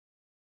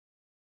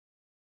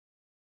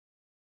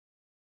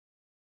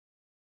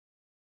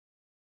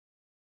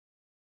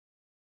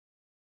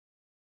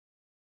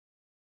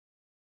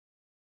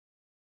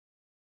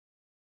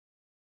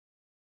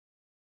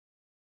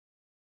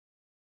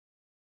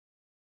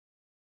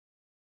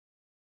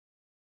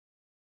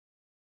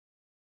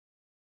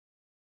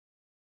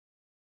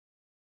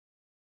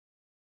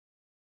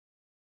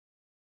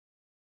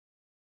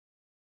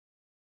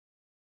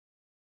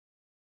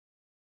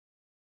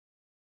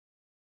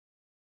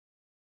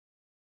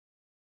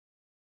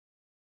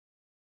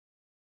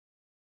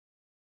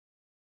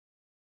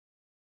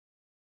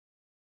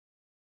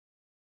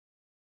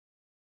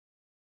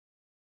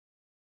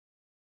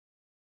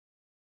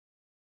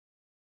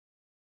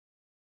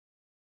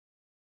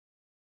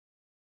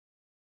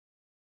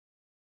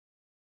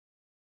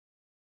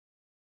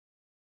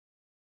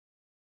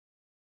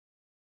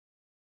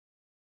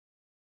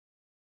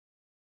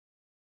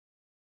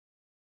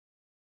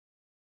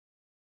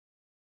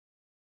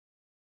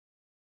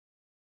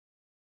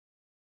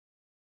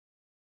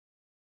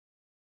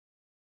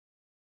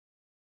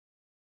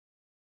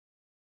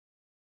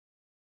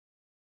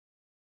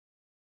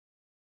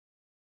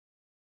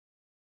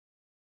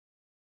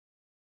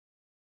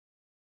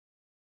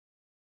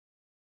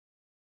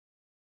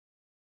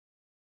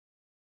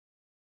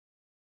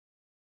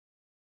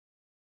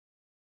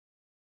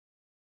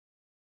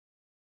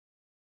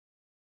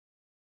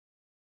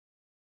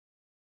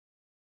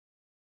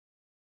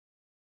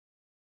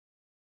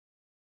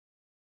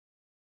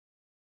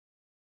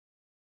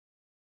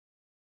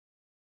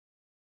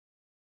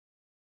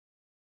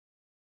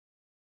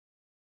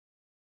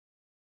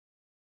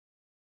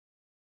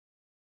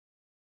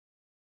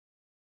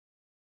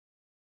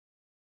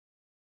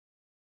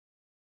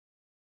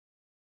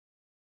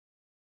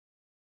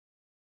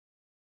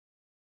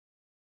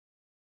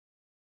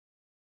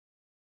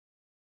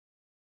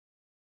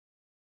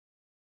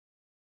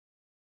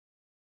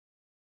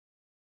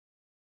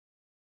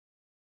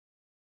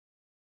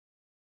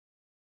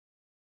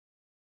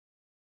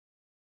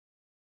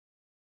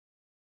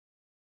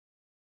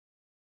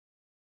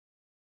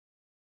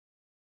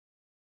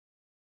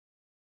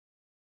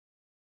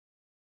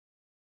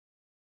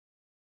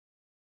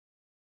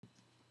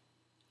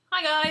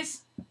Hi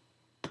guys,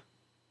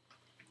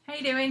 how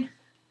you doing?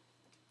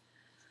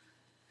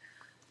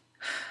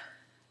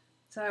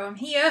 So I'm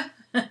here.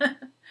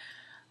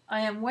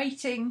 I am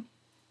waiting.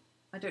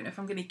 I don't know if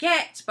I'm going to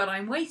get, but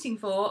I'm waiting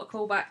for a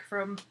call back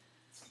from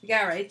the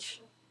garage.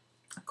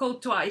 I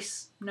called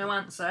twice, no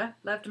answer,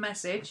 left a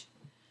message.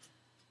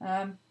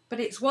 But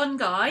it's one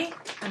guy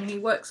and he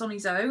works on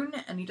his own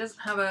and he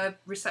doesn't have a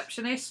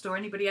receptionist or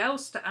anybody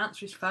else to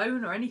answer his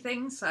phone or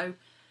anything. So,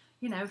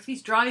 you know, if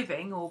he's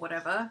driving or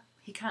whatever,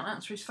 he can't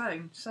answer his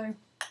phone. So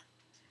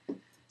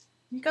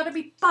you got to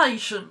be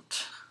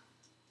patient.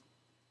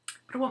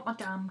 But I want my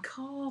damn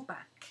car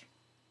back.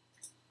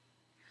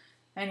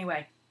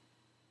 Anyway,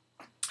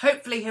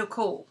 hopefully he'll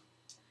call.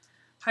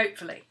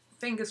 Hopefully.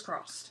 Fingers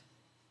crossed.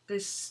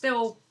 There's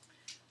still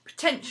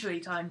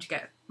potentially time to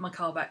get my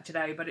car back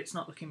today, but it's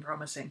not looking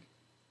promising.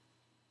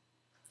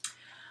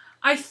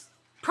 I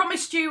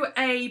promised you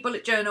a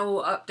bullet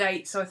journal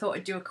update, so I thought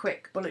I'd do a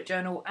quick bullet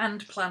journal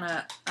and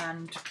planner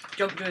and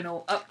junk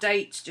journal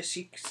update, just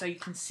so you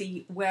can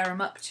see where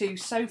I'm up to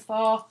so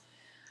far.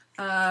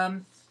 My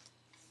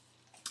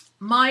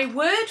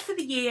word for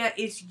the year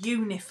is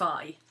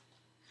unify.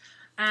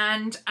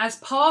 And as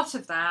part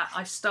of that,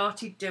 I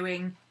started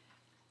doing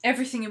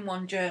everything in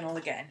one journal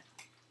again.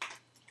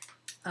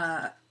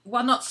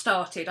 Well, not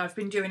started, I've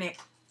been doing it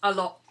a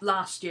lot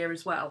last year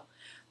as well.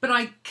 But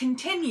I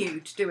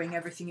continued doing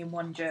everything in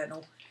one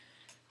journal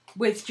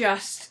with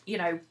just, you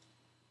know,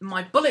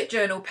 my bullet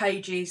journal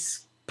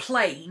pages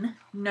plain,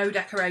 no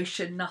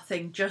decoration,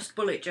 nothing, just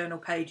bullet journal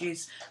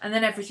pages. And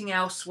then everything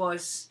else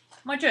was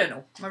my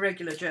journal, my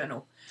regular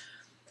journal.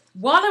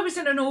 While I was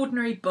in an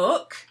ordinary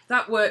book,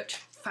 that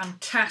worked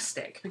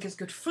fantastic because I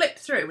could flip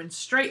through and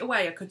straight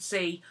away I could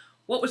see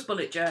what was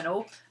bullet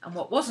journal and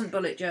what wasn't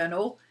bullet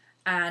journal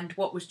and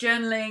what was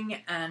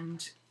journaling,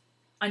 and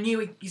I knew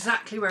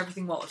exactly where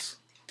everything was.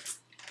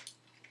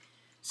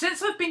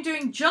 Since I've been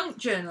doing junk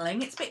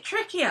journaling, it's a bit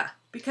trickier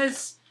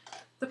because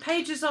the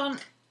pages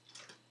aren't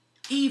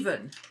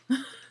even.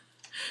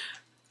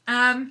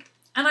 And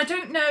I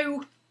don't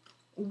know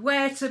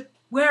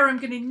where I'm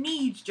going to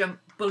need junk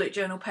bullet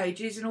journal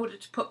pages in order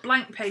to put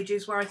blank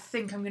pages where I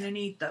think I'm going to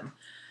need them.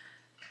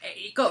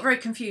 It got very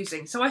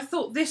confusing. So I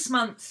thought this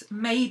month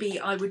maybe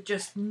I would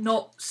just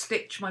not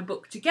stitch my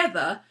book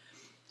together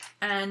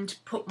and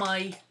put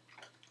my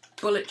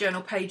bullet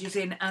journal pages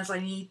in as I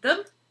need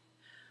them.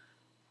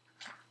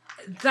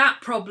 That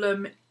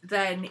problem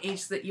then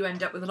is that you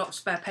end up with a lot of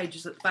spare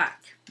pages at the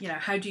back. You know,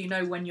 how do you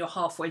know when you're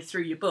halfway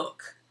through your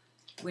book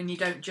when you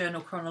don't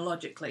journal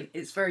chronologically?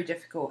 It's very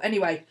difficult.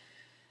 Anyway,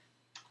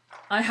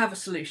 I have a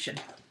solution.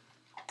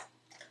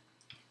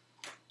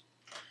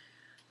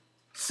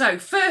 So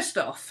first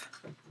off,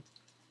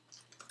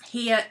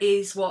 here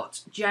is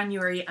what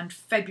January and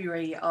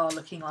February are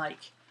looking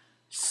like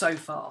so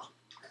far.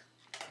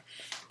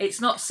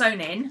 It's not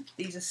sewn in,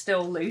 these are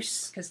still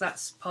loose because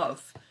that's part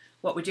of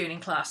what we're doing in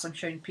class. I'm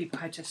showing people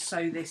how to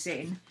sew this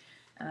in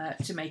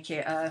to make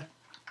it a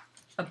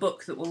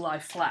book that will lie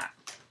flat.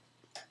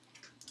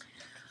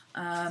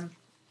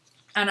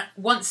 And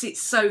once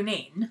it's sewn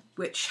in,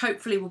 which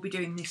hopefully we'll be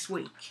doing this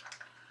week,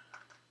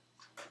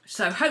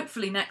 so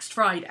hopefully next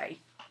Friday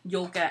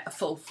you'll get a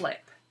full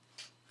flip.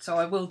 So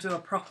I will do a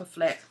proper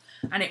flip,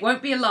 and it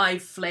won't be a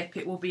live flip,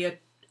 it will be a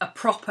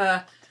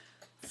proper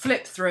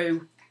flip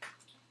through,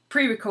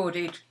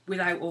 pre-recorded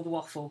without all the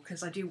waffle,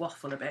 because I do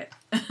waffle a bit.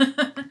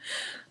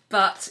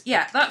 But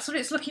yeah, that's what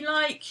it's looking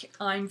like.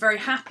 I'm very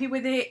happy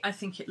with it. I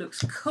think it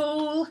looks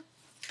cool.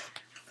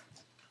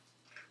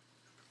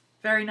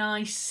 Very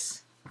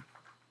nice.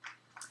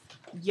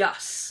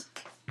 Yes.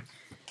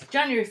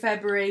 January,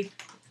 February.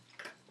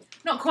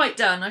 Not quite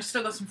done. I've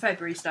still got some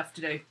February stuff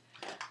to do.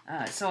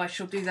 So I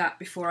shall do that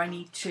before I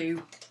need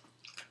to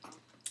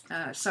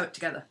sew it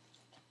together.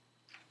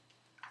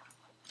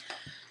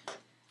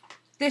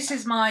 This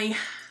is my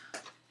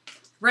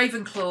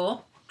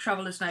Ravenclaw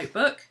Traveller's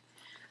Notebook.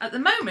 At the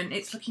moment,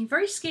 it's looking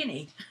very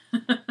skinny.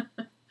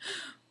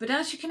 But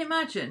as you can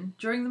imagine,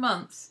 during the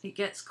month, it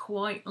gets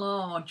quite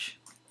large.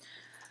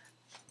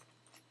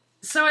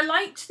 So I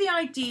liked the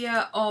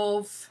idea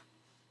of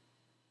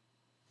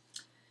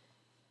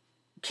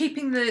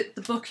keeping the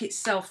book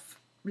itself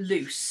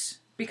loose,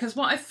 because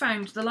what I've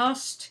found the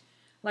last,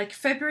 like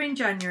February and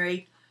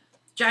January,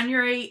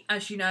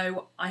 as you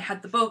know, I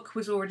had the book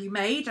was already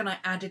made and I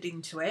added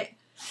into it.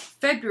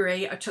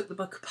 February, I took the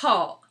book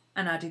apart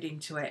and added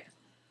into it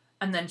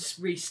and then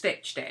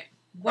restitched it.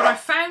 What I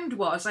found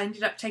was I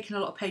ended up taking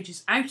a lot of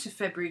pages out of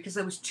February because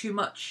there was too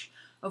much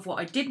of what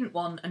I didn't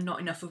want and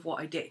not enough of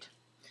what I did.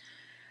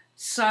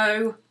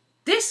 So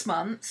this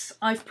month,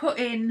 I've put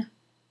in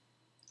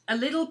a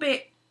little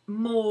bit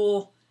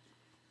more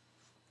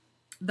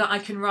that I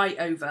can write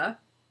over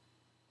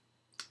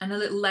and a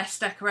little less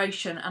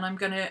decoration, and I'm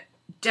going to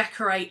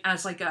decorate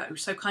as I go.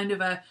 So kind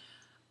of a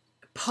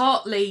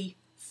partly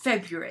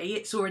February,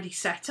 it's already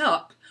set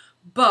up,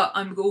 but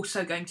I'm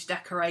also going to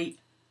decorate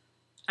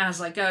as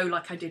I go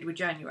like I did with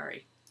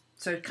January.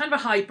 So kind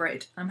of a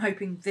hybrid. I'm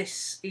hoping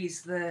this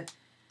is the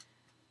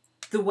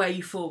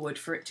way forward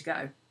for it to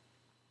go.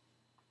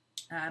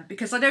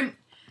 because I don't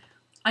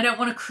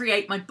want to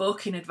create my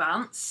book in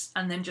advance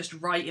and then just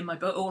write in my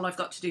book. All I've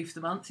got to do for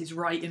the month is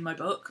write in my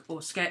book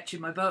or sketch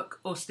in my book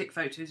or stick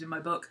photos in my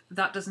book.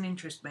 That doesn't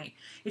interest me.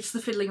 It's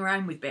the fiddling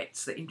around with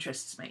bits that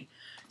interests me.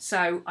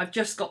 So I've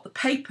just got the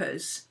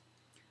papers.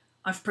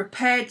 I've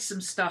prepared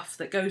some stuff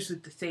that goes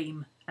with the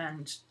theme,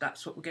 and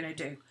that's what we're going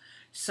to do.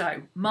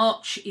 So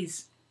March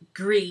is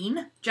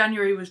green,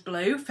 January was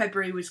blue,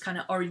 February was kind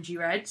of orangey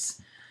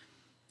reds.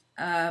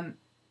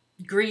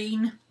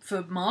 Green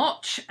for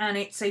March, and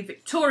it's a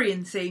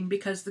Victorian theme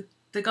because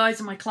the guys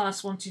in my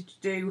class wanted to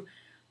do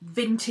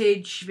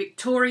vintage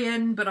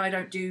Victorian, but I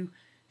don't do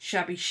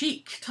shabby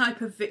chic type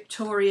of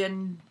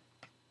Victorian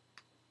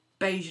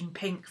beige and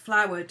pink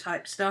flower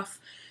type stuff.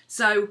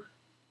 So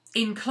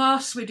in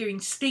class we're doing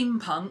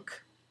steampunk,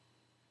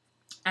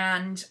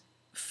 and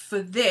for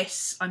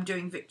this I'm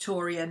doing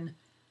Victorian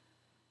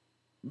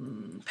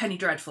Penny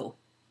Dreadful.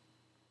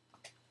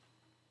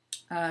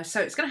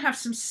 So it's going to have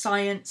some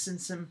science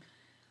and some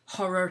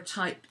horror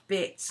type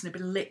bits and a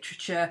bit of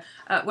literature.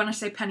 When I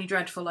say Penny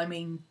Dreadful, I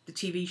mean the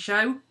TV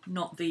show,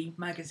 not the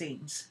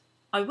magazines.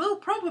 I will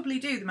probably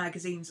do the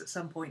magazines at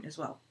some point as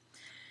well.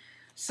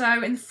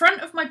 So in the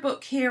front of my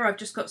book here, I've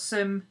just got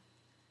some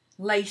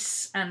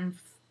lace and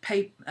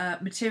paper,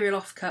 material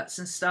offcuts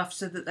and stuff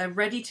so that they're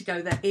ready to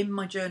go. They're in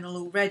my journal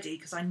already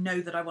because I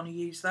know that I want to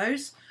use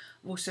those.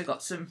 I've also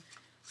got some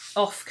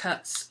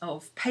offcuts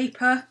of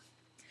paper.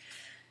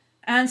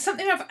 And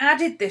something I've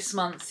added this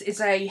month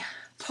is a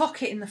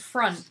pocket in the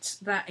front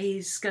that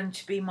is going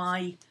to be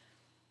my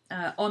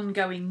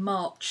ongoing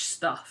March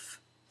stuff.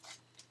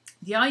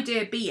 The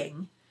idea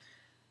being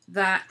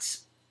that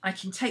I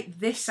can take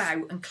this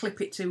out and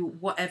clip it to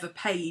whatever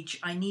page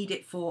I need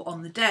it for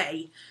on the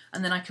day,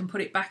 and then I can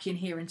put it back in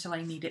here until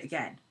I need it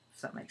again,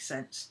 if that makes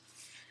sense.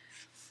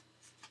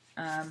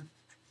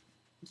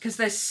 Because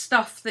there's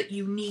stuff that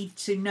you need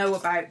to know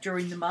about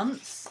during the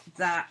month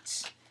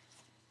that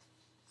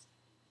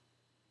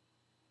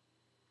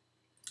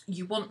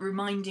you want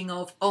reminding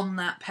of on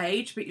that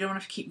page, but you don't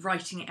have to keep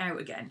writing it out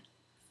again.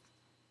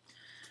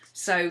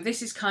 So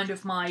this is kind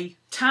of my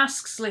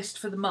tasks list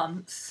for the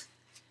month,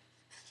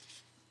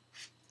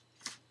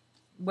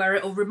 where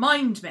it'll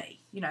remind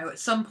me, you know, at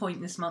some point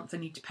this month I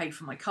need to pay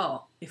for my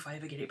car, if I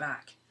ever get it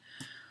back.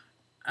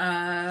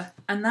 And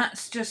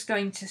that's just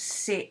going to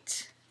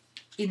sit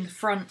in the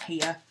front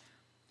here.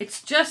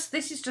 This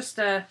is just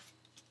a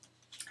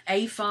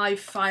A5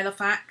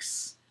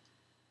 Filofax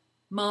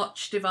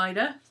March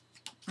divider.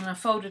 And I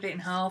folded it in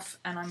half,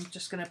 and I'm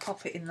just going to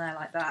pop it in there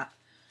like that,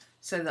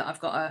 so that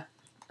I've got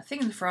a thing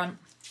in the front.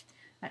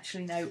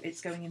 Actually, no, it's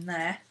going in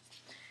there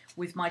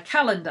with my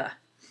calendar.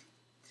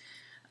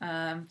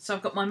 So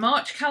I've got my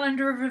March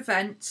calendar of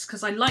events,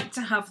 because I like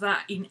to have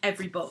that in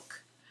every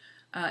book.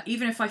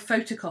 Even if I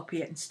photocopy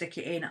it and stick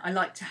it in, I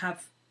like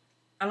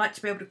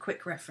to be able to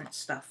quick reference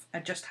stuff. I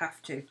just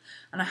have to.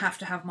 And I have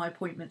to have my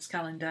appointments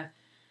calendar.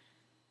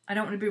 I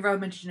don't want to be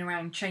rummaging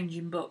around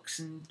changing books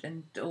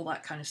and all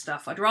that kind of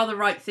stuff. I'd rather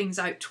write things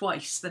out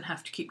twice than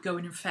have to keep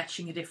going and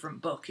fetching a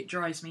different book. It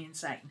drives me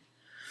insane.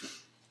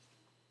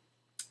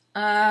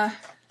 So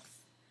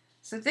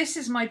this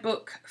is my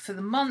book for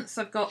the month.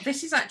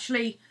 This is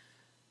actually,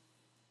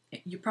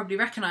 you probably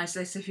recognise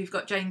this if you've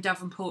got Jane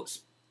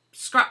Davenport's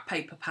scrap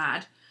paper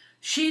pad.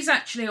 She's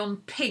actually on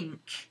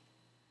pink.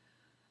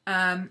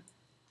 Now,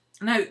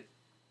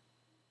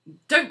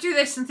 don't do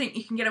this and think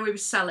you can get away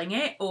with selling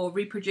it or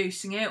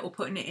reproducing it or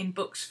putting it in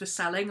books for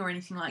selling or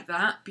anything like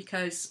that,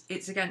 because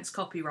it's against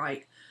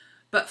copyright.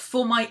 But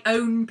for my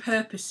own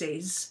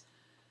purposes,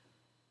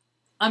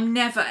 I'm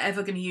never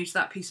ever going to use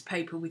that piece of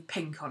paper with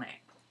pink on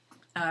it.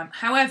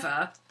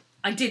 However,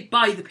 I did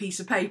buy the piece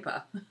of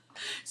paper.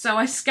 So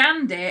I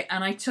scanned it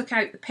and I took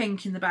out the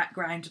pink in the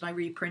background and I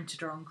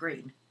reprinted her on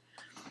green.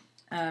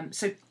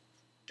 So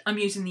I'm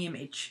using the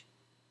image,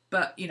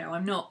 but you know,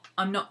 I'm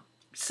not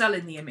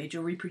selling the image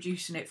or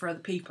reproducing it for other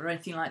people or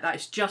anything like that.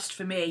 It's just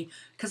for me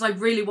because I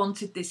really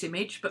wanted this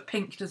image, but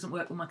pink doesn't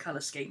work with my colour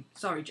scheme.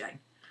 Sorry, Jane.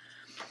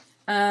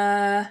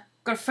 Got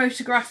a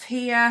photograph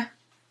here.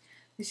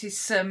 This is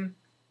some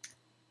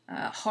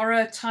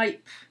horror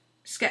type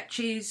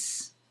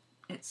sketches.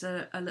 It's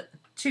I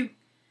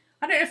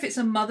don't know if it's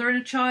a mother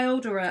and a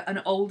child or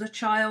an older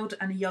child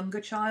and a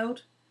younger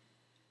child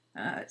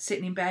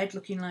sitting in bed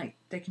looking like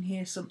they can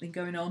hear something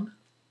going on.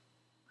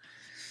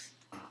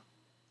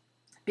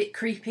 Bit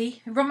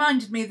creepy. It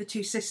reminded me of the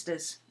two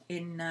sisters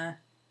in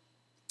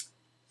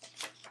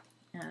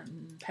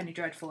Penny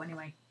Dreadful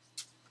anyway.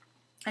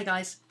 Hey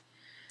guys.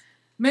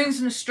 Moons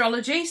and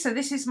astrology. So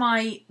this is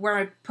where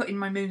I put in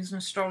my moons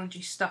and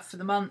astrology stuff for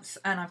the month,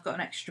 and I've got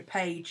an extra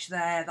page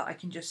there that I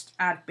can just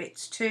add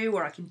bits to,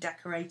 or I can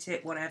decorate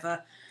it,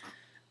 whatever.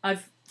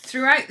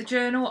 Throughout the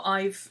journal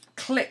I've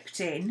clipped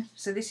in,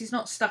 so this is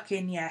not stuck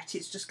in yet,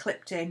 it's just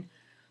clipped in,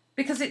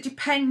 because it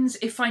depends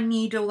if I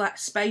need all that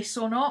space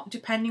or not,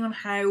 depending on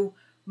how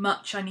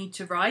much I need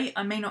to write.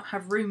 I may not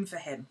have room for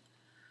him.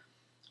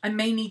 I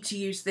may need to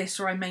use this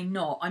or I may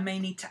not. I may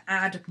need to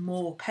add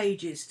more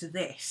pages to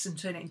this and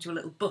turn it into a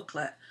little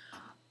booklet.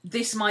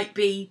 this might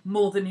be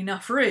more than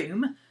enough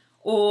room,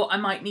 or I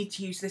might need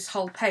to use this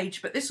whole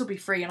page, but this will be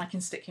free and I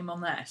can stick him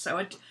on there.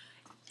 So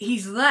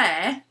he's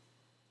there,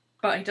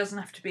 but he doesn't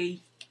have to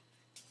be,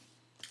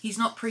 he's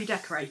not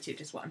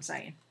pre-decorated is what I'm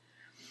saying.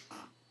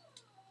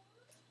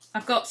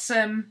 I've got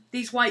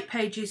these white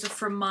pages are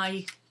from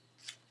my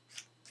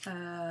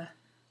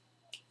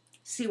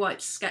Sea White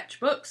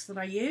sketchbooks that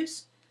I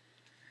use.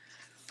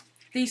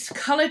 These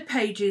coloured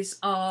pages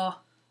are,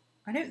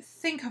 I don't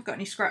think I've got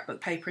any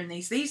scrapbook paper in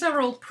these. These are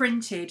all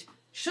printed,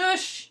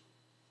 shush!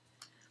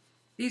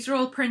 These are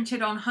all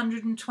printed on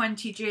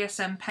 120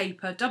 GSM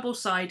paper,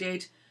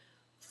 double-sided,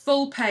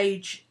 full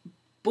page,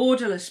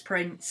 borderless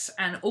prints,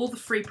 and all the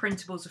free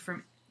printables are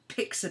from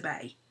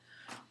Pixabay.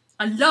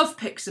 I love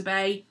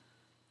Pixabay.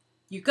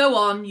 You go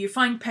on, you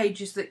find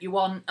pages that you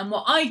want, and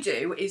what I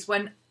do is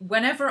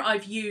whenever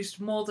I've used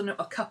more than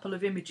a couple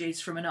of images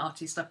from an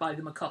artist, I buy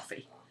them a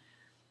coffee.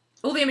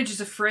 All the images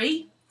are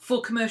free,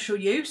 for commercial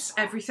use,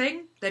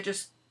 everything. They're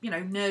just, you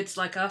know, nerds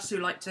like us who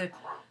like to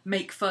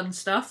make fun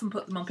stuff and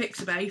put them on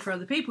Pixabay for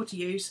other people to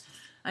use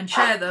and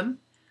share them.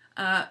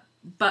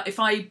 But if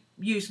I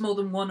use more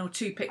than 1 or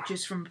 2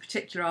 pictures from a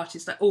particular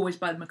artist, I always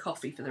buy them a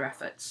coffee for their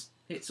efforts.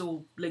 It's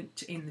all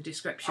linked in the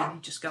description, you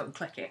just go and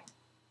click it.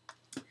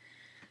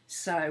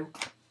 So,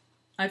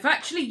 I've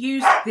actually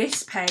used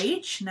this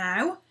page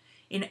now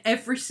in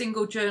every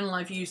single journal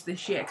I've used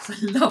this year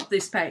because I love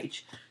this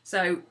page.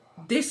 So,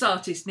 this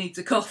artist needs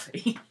a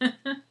coffee.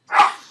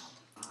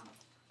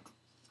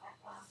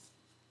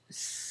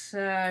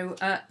 So,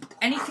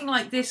 anything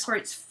like this where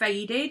it's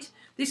faded,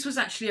 this was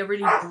actually a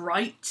really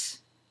bright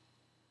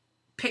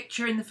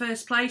picture in the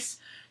first place.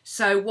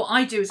 So, what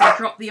I do is I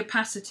drop the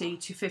opacity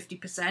to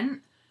 50%,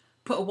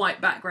 put a white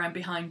background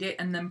behind it,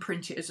 and then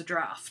print it as a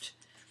draft.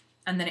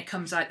 And then it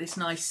comes out this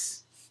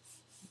nice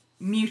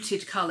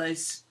muted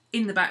colours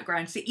in the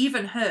background. So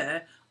even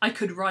her, I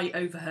could write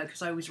over her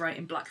because I always write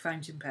in black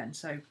fountain pen.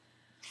 So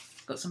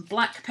got some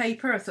black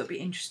paper. I thought it'd be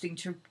interesting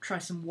to try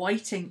some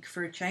white ink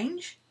for a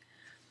change.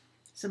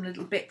 Some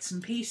little bits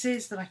and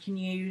pieces that I can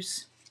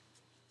use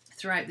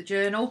throughout the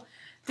journal.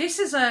 This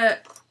is I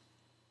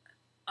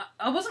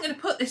wasn't going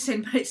to put this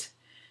in, but it's,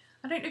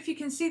 I don't know if you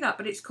can see that,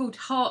 but it's called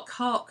Hark,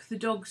 Hark, the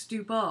Dogs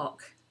Do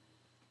Bark.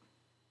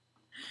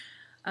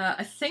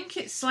 I think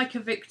it's like a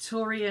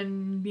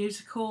Victorian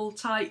musical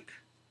type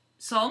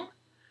song.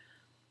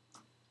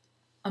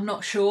 I'm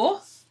not sure.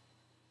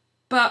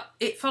 But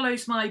it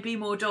follows my Be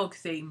More Dog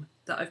theme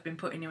that I've been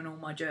putting in all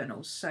my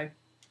journals. So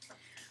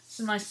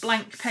some nice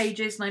blank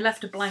pages. And I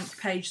left a blank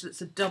page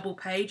that's a double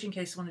page in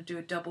case I want to do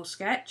a double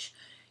sketch.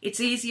 It's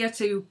easier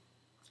to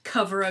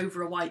cover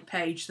over a white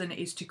page than it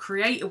is to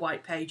create a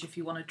white page if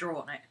you want to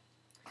draw on it.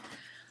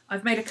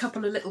 I've made a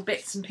couple of little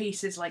bits and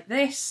pieces like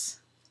this.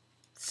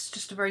 It's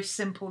just a very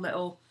simple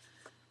little,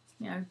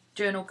 you know,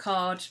 journal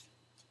card,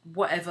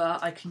 whatever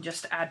I can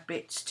just add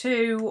bits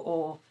to,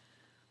 or,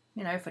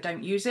 you know, if I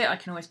don't use it, I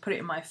can always put it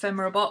in my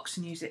ephemera box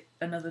and use it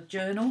another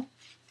journal.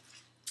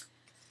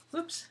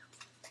 Whoops.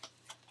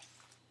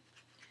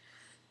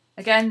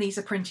 Again, these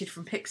are printed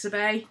from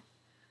Pixabay.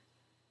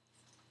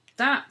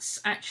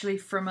 That's actually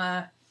from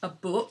a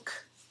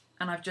book,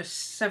 and I've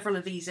just, several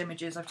of these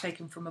images I've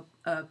taken from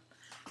a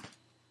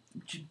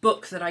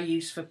book that I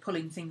use for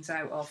pulling things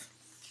out of.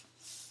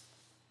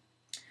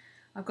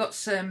 I've got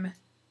some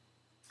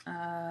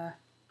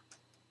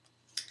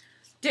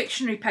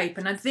dictionary paper.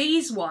 Now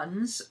these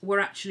ones were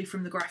actually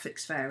from the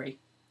Graphics Fairy.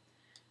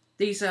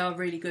 These are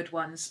really good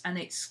ones, and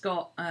it's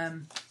got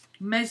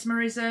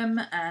mesmerism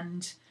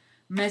and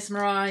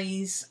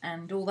mesmerise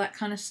and all that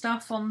kind of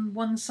stuff on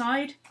one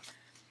side.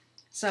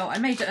 So I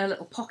made a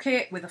little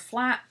pocket with a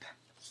flap,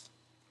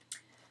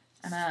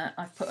 and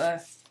I've put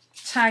a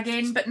tag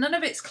in, but none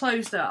of it's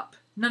closed up.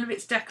 None of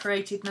it's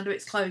decorated, none of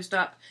it's closed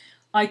up.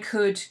 I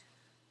could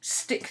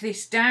stick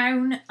this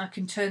down, I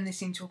can turn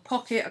this into a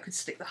pocket, I could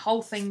stick the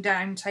whole thing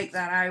down, take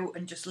that out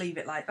and just leave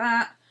it like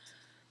that.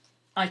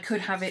 I could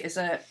have it as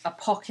a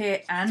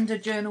pocket and a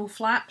journal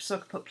flap, so I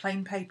could put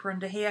plain paper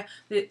under here.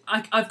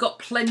 I've got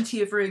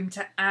plenty of room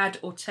to add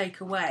or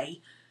take away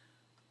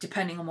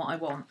depending on what I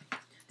want.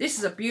 This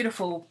is a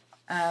beautiful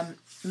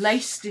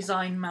lace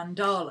design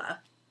mandala.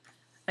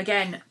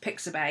 Again,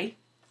 Pixabay.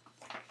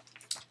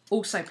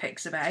 Also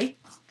Pixabay.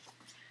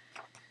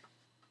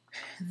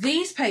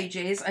 These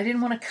pages, I didn't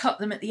want to cut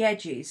them at the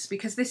edges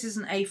because this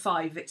isn't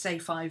A5, it's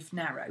A5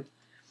 narrow.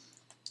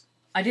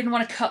 I didn't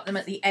want to cut them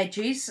at the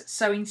edges,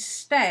 so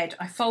instead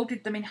I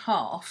folded them in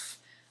half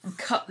and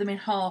cut them in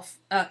half,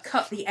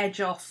 cut the edge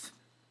off.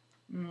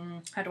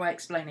 How do I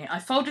explain it? I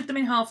folded them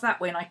in half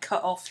that way and I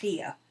cut off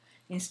here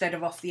instead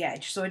of off the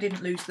edge, so I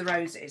didn't lose the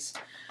roses.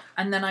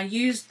 And then I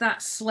used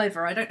that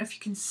sliver. I don't know if you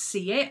can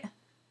see it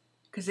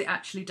because it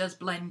actually does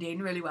blend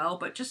in really well,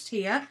 but just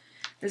here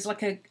there's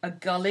like a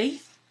gully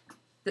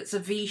that's a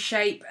V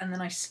shape, and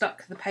then I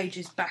stuck the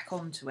pages back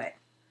onto it,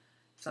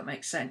 if that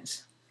makes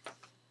sense.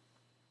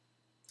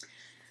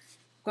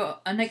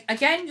 Got, and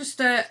again,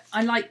 just I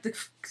like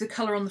the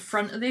colour on the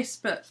front of this,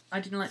 but I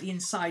didn't like the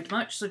inside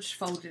much, so I just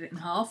folded it in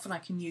half, and I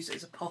can use it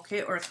as a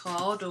pocket or a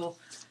card or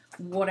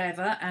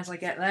whatever as I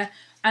get there.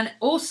 And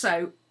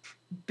also,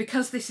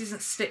 because this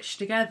isn't stitched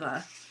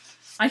together,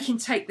 I can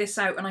take this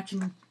out and I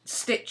can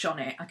stitch on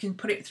it. I can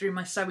put it through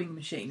my sewing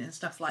machine and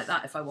stuff like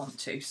that if I want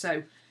to.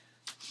 So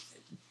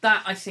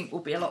that I think will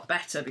be a lot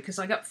better, because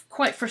I got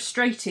quite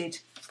frustrated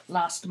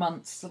last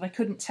month that I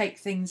couldn't take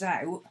things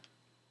out.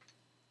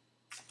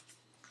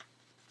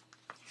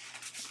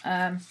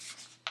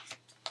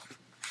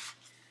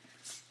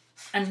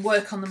 And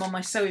work on them on my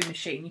sewing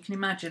machine. You can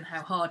imagine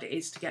how hard it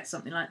is to get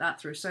something like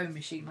that through a sewing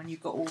machine when you've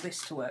got all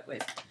this to work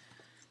with.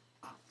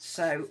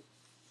 So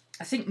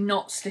I think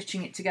not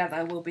stitching it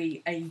together will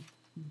be a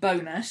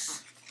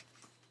bonus.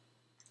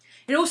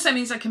 It also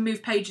means I can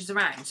move pages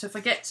around. So if I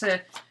get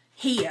to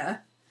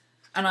here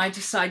and I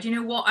decide, you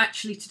know what,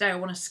 actually today I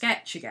want to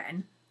sketch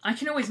again, I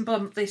can always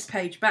bump this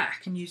page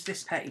back and use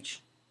this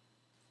page.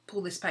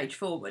 Pull this page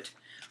forward,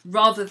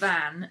 rather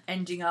than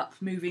ending up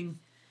moving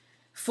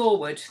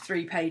forward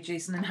 3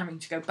 pages and then having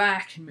to go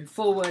back and move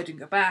forward and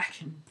go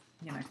back, and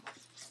you know,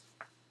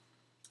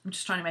 I'm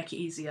just trying to make it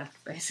easier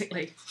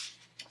basically.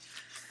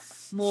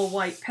 More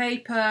white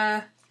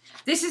paper.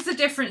 This is the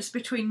difference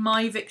between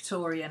my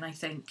Victorian, I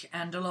think,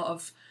 and a lot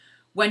of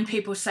when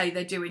people say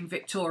they're doing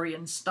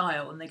Victorian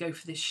style and they go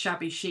for this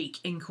shabby chic,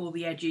 ink all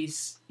the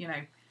edges, you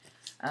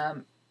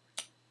know,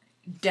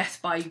 death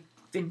by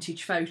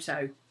vintage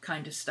photo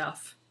kind of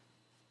stuff.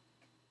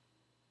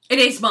 It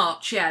is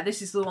March, yeah,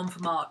 this is the one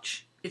for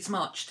March. It's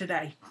March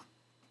today.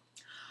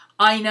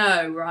 I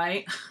know,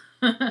 right?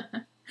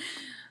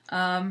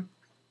 Yeah,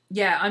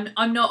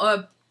 I'm not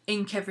a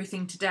ink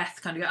everything to death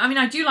kind of guy. I mean,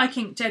 I do like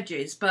inked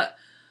edges, but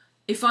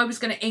if I was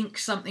going to ink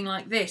something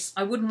like this,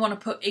 I wouldn't want to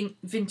put ink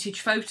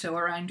vintage photo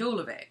around all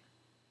of it.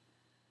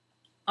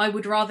 I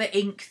would rather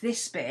ink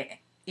this bit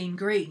in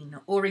green,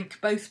 or ink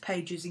both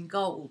pages in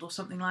gold, or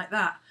something like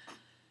that.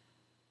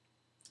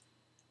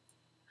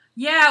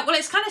 Yeah, well,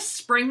 it's kind of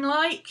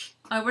spring-like.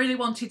 I really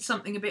wanted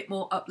something a bit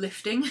more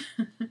uplifting.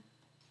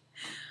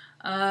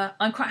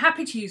 I'm quite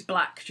happy to use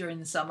black during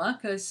the summer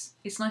because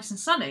it's nice and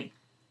sunny.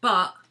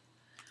 But,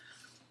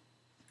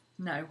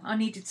 no, I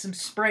needed some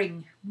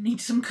spring. Need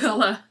some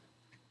colour.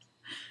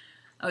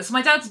 Oh, it's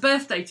my dad's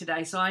birthday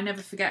today, so I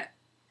never forget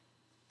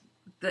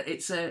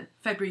that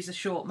February's a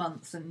short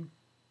month and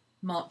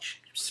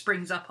March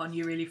springs up on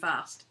you really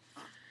fast.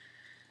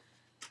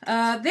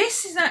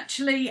 This is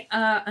actually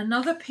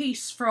another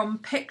piece from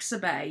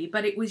Pixabay,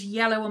 but it was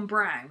yellow and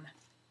brown.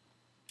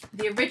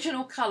 The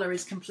original colour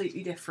is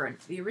completely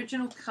different. The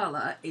original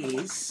colour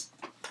is...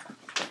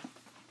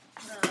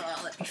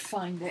 let me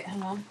find it,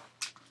 hang on.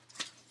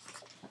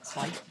 That's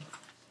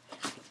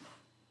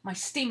my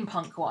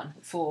steampunk one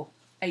for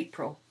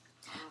April.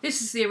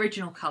 This is the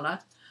original colour,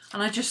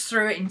 and I just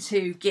threw it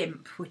into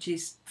GIMP, which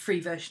is free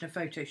version of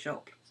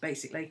Photoshop,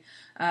 basically.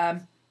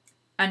 And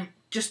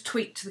just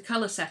tweaked the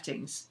colour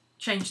settings,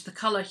 changed the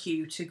colour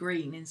hue to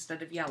green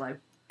instead of yellow,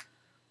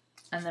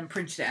 and then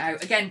printed it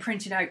out. Again,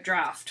 printed out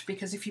draft,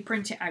 because if you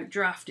print it out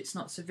draft, it's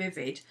not so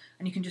vivid,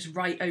 and you can just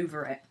write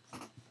over it.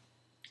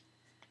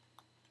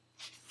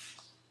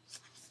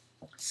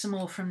 Some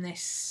more from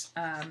this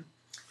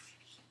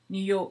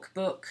New York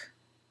book.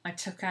 I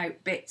took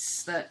out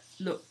bits that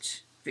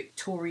looked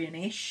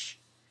Victorian-ish.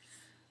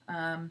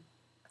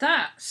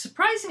 That,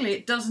 surprisingly,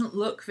 it doesn't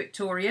look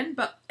Victorian,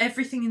 but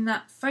everything in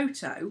that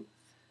photo,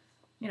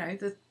 you know,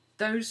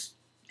 those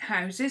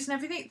houses and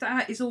everything,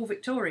 that is all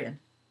Victorian.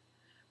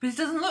 But it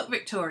doesn't look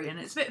Victorian.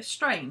 It's a bit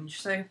strange,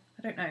 so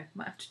I don't know.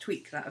 Might have to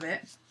tweak that a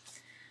bit.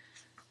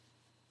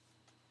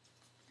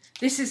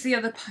 This is the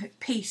other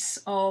piece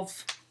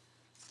of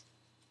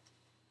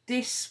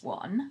this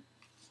one.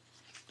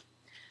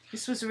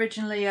 This was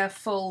originally a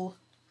full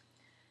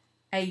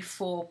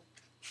A4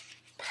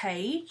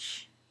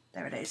 page.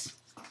 There it is.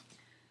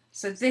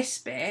 So this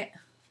bit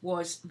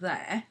was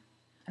there,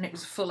 and it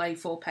was a full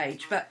A4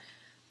 page, but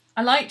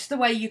I liked the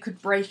way you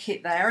could break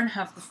it there and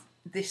have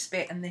this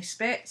bit and this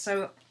bit,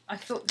 so I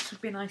thought this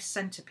would be a nice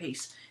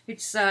centrepiece.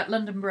 It's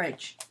London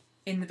Bridge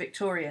in the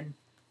Victorian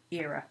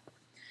era,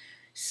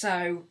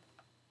 so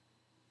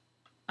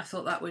I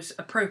thought that was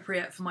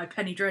appropriate for my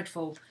Penny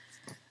Dreadful.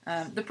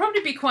 There'll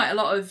probably be quite a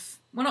lot of,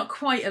 well, not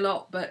quite a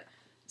lot, but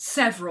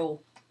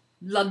several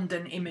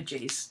London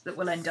images that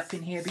will end up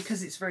in here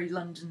because it's very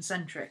London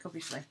centric,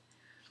 obviously.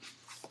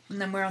 And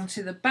then we're on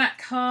to the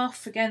back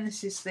half. Again,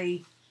 this is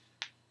the...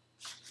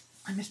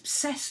 I'm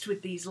obsessed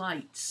with these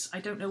lights. I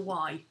don't know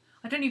why.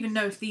 I don't even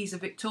know if these are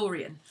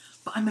Victorian,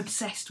 but I'm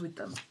obsessed with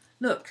them.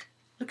 Look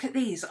at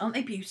these. Aren't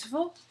they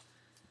beautiful?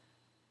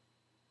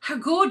 How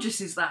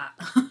gorgeous is that?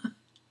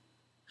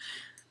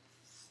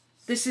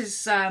 This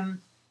is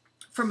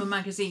from a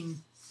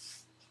magazine.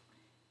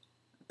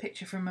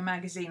 Picture from a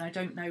magazine. I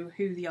don't know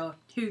who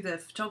the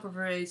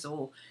photographer is,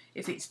 or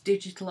if it's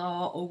digital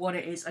art or what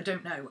it is. I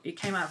don't know. It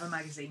came out of a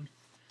magazine.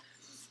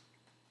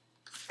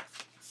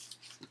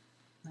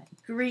 Like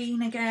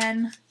green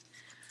again.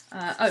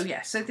 Oh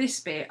yeah, so this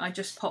bit I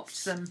just popped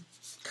some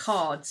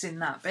cards in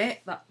that bit,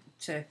 that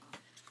to,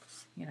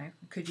 you know,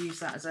 I could use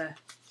that as a,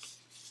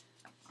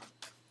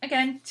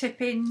 again,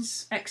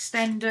 tip-ins,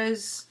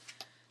 extenders.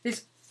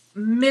 There's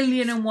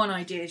 1,000,001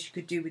 ideas you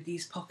could do with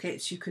these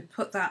pockets. You could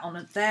put that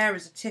on there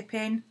as a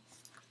tip-in.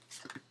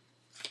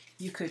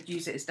 You could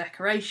use it as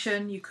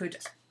decoration. You could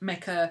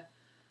make a...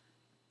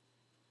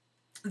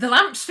 The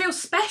lamps feel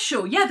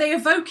special. Yeah, they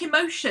evoke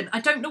emotion. I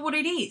don't know what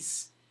it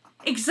is.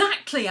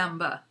 Exactly,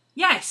 Amber.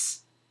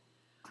 Yes.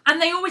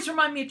 And they always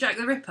remind me of Jack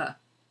the Ripper.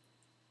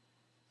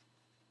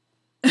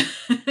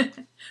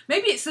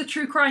 Maybe it's the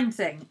true crime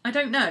thing. I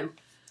don't know.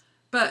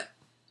 But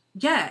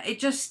yeah, it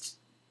just...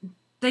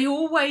 They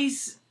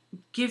always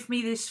give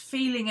me this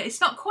feeling.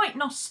 It's not quite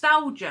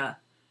nostalgia.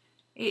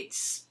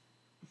 It's...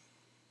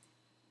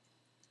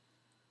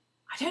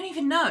 I don't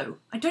even know.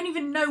 I don't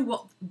even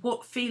know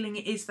what feeling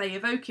it is they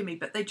evoke in me,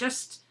 but they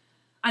just...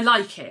 I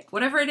like it.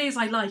 Whatever it is,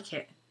 I like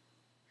it.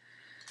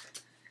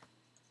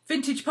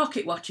 Vintage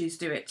pocket watches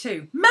do it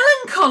too.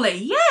 Melancholy,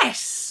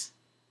 yes!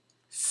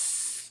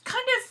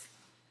 Kind of...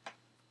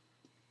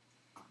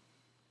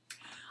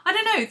 I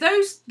don't know,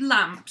 those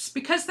lamps,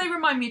 because they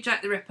remind me of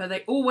Jack the Ripper,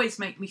 they always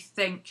make me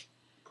think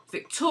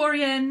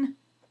Victorian,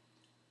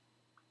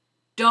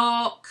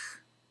 dark,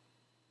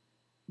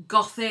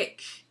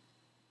 gothic,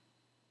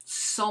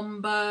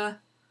 sombre,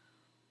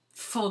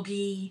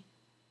 foggy,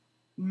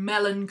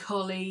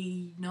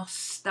 melancholy,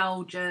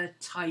 nostalgia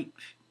type.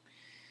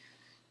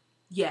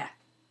 Yeah.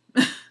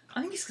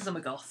 I think it's because I'm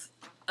a goth.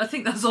 I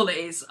think that's all it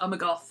is. I'm a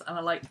goth and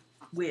I like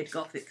weird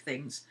gothic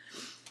things.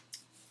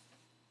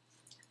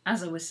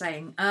 As I was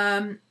saying,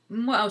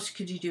 what else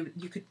could you do?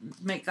 You could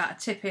make that a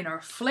tip-in or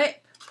a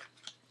flip.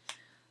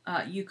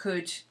 You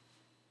could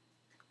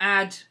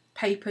add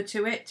paper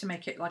to it to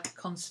make it like a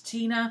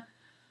concertina.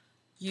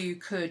 You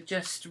could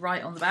just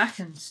write on the back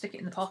and stick it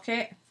in the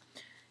pocket.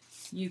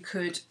 You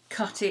could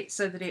cut it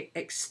so that it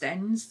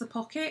extends the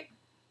pocket.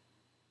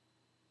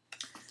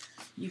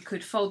 You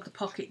could fold the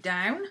pocket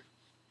down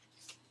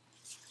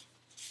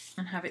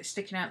and have it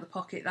sticking out the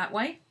pocket that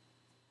way.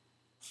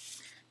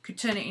 Could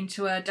turn it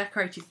into a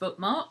decorated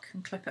bookmark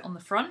and clip it on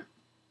the front.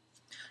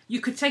 You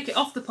could take it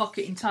off the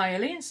pocket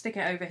entirely and stick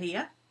it over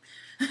here.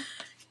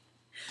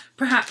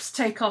 Perhaps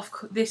take off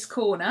this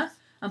corner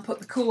and put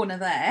the corner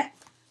there,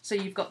 so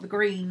you've got the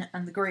green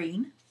and the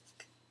green,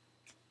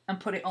 and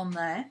put it on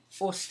there,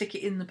 or stick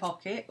it in the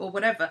pocket, or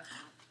whatever.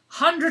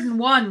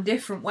 101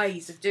 different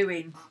ways of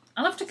doing.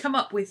 I'll have to come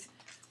up with...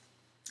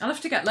 I'll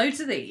have to get loads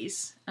of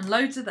these and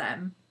loads of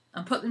them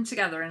and put them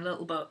together in a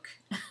little book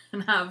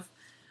and have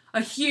a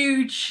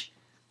huge,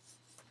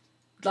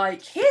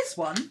 like, here's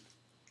one,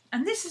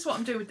 and this is what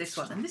I'm doing with this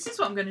one, and this is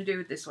what I'm going to do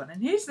with this one,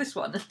 and here's this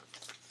one.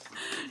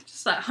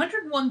 Just like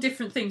 101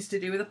 different things to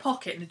do with a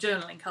pocket and a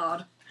journaling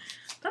card.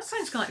 That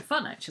sounds quite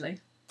fun, actually.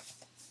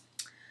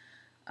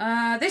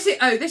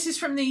 This is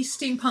from the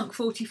Steampunk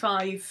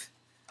 45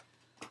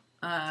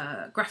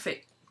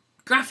 graphic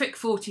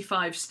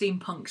 45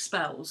 steampunk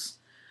spells.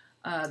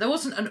 There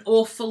wasn't an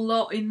awful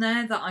lot in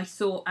there that I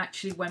thought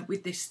actually went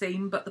with this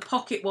theme, but the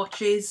pocket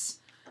watches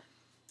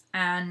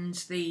and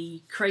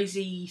the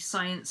crazy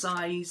science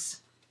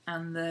eyes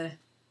and the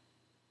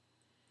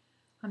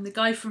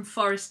guy from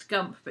Forrest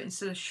Gump, but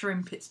instead of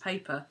shrimp it's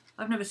paper.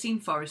 I've never seen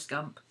Forrest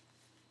Gump.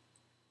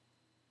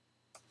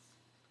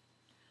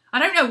 I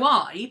don't know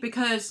why,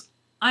 because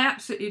I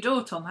absolutely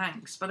adore Tom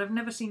Hanks, but I've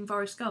never seen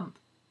Forrest Gump.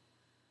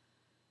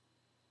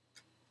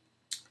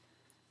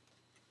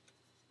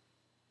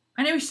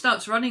 I know he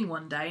starts running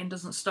one day and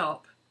doesn't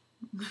stop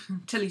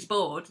until he's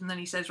bored, and then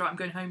he says, right, I'm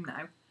going home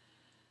now.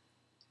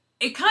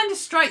 It kind of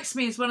strikes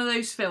me as one of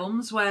those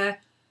films where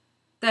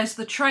there's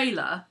the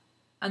trailer,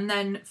 and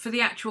then for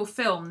the actual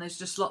film there's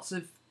just lots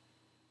of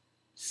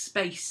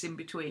space in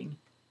between.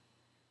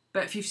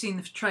 But if you've seen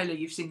the trailer,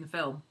 you've seen the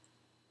film.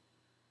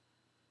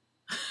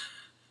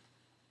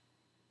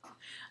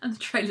 And the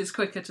trailer's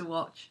quicker to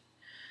watch.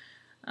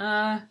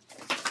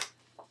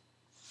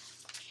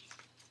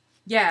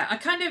 Yeah, I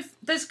kind of...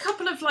 There's a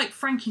couple of, like,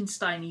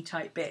 Frankenstein-y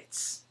type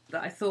bits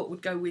that I thought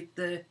would go with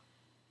the...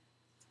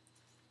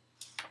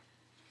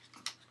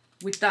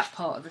 with that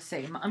part of the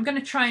theme. I'm going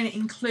to try and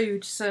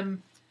include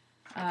some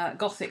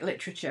Gothic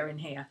literature in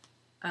here,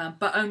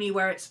 but only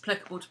where it's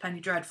applicable to Penny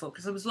Dreadful,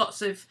 because there was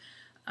lots of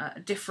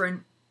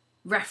different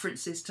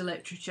references to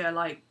literature,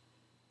 like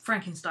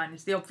Frankenstein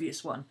is the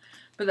obvious one,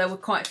 but there were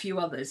quite a few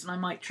others, and I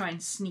might try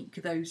and sneak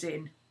those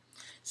in.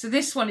 So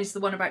this one is the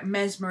one about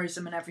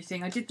mesmerism and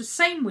everything. I did the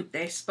same with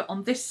this, but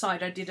on this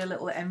side I did a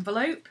little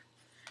envelope.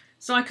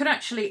 So I could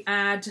actually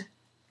add...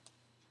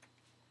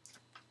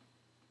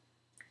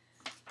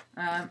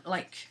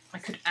 I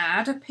could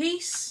add a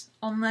piece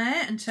on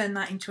there and turn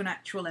that into an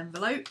actual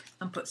envelope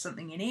and put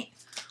something in it.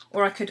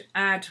 Or I could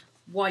add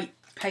white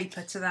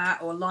paper to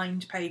that, or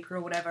lined paper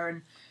or whatever,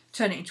 and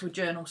turn it into a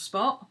journal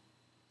spot.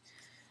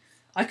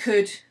 I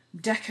could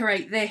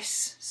decorate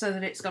this so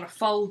that it's got a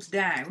fold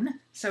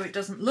down, so it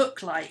doesn't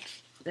look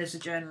like there's a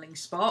journaling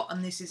spot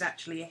and this is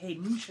actually a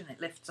hinge and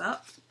it lifts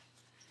up.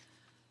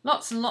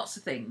 Lots and lots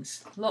of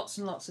things. Lots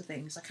and lots of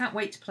things. I can't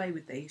wait to play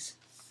with these.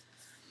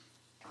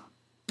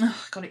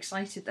 Oh, I got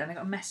excited then. I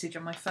got a message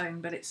on my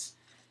phone, but it's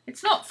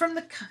not from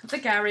the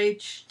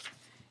garage.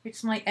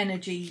 It's my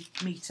energy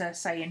meter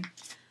saying,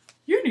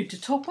 You need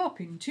to top up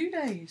in 2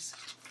 days.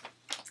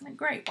 Like,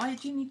 great, why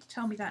do you need to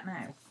tell me that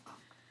now?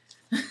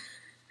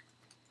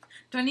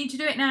 Do I need to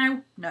do it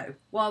now? No.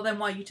 Well, then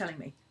why are you telling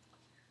me?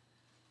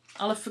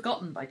 I'll have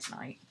forgotten by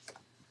tonight.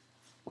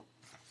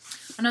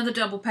 Another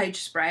double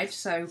page spread,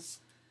 so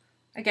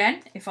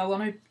again, if I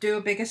want to do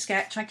a bigger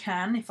sketch, I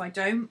can. If I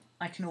don't,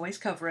 I can always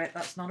cover it.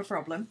 That's not a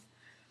problem.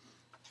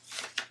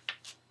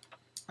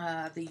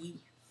 The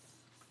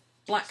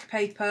black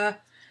paper.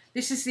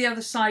 This is the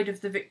other side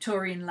of the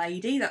Victorian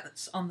lady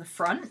that's on the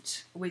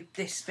front with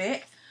this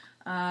bit.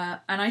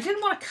 And I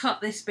didn't want to cut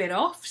this bit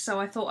off, so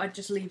I thought I'd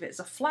just leave it as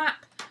a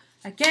flap.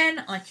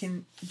 Again, I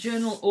can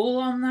journal all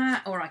on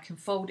that, or I can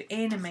fold it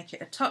in and make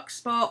it a tuck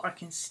spot, or I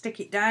can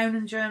stick it down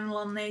and journal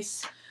on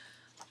this.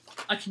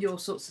 I can do all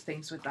sorts of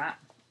things with that.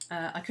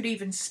 I could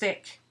even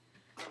stick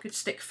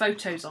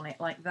photos on it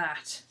like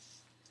that,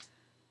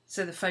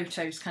 so the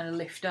photos kind of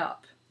lift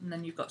up, and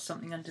then you've got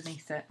something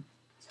underneath it.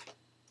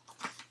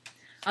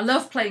 I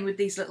love playing with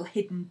these little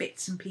hidden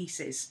bits and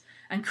pieces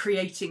and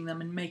creating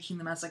them and making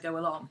them as I go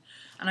along.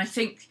 And I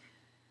think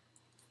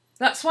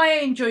that's why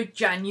I enjoyed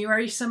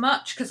January so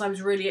much, because I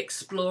was really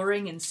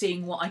exploring and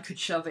seeing what I could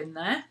shove in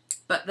there.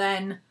 But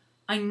then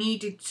I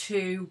needed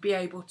to be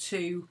able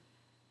to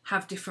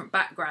have different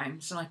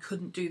backgrounds, and I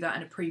couldn't do that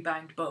in a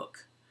pre-bound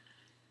book.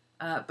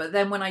 But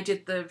then when I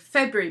did the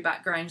February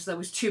backgrounds, there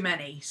was too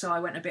many, so I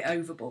went a bit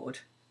overboard.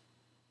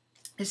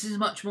 This is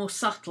much more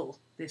subtle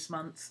this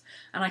month,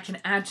 and I can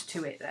add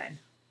to it then.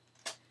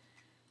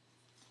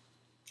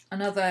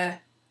 Another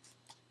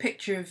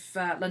picture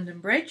of London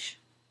Bridge.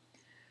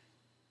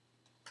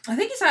 I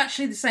think it's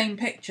actually the same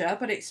picture,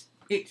 but it's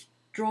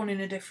drawn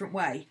in a different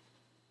way.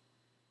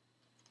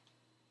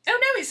 Oh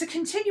no, it's a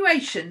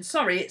continuation.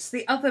 Sorry, it's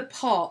the other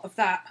part of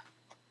that.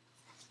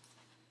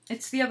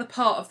 It's the other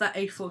part of that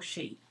A4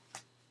 sheet.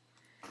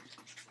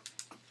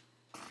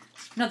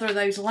 Another of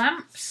those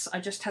lamps. I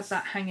just had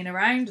that hanging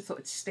around. I thought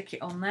I'd stick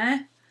it on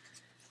there.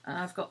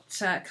 I've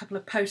got a couple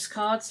of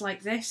postcards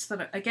like this.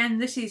 That are, again,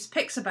 this is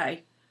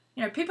Pixabay.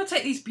 You know, people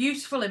take these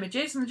beautiful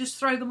images and just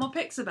throw them on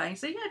Pixabay.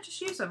 So yeah,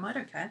 just use them. I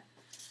don't care.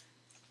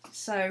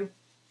 So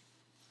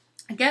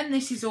again,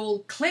 this is all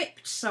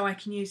clipped, so I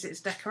can use it as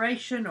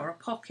decoration or a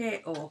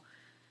pocket or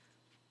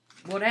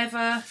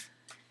whatever.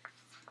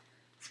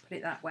 Let's put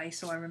it that way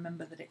so I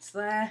remember that it's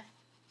there.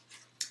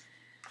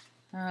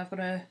 I've got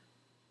a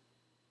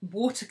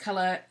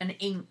watercolour and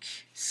ink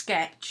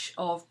sketch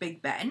of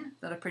Big Ben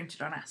that I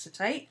printed on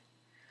acetate.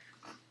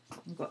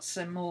 I've got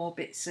some more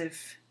bits of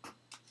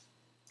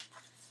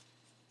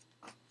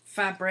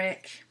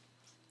fabric,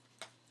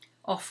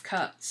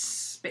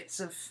 offcuts, bits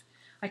of...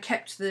 I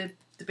kept the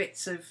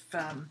bits of...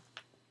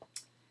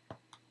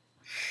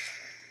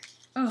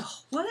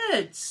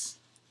 words!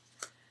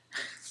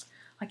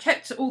 I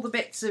kept all the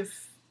bits of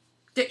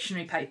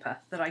dictionary paper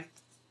that I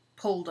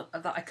pulled,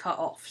 that I cut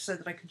off, so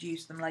that I could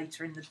use them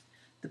later in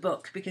the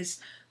book, because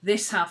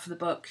this half of the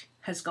book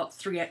has got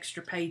 3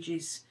 extra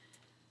pages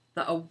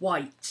that are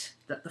white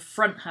that the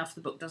front half of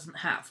the book doesn't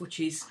have, which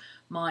is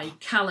my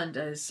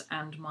calendars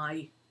and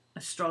my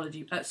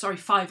astrology,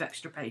 5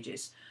 extra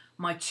pages.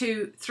 My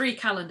 3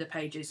 calendar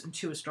pages and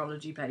 2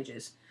 astrology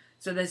pages.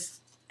 So there's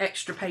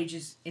extra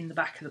pages in the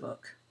back of the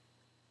book.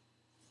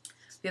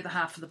 The other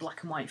half of the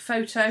black and white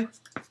photo.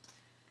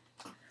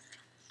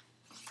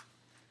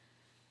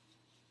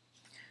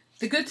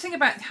 The good thing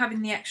about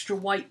having the extra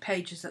white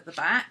pages at the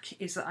back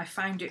is that I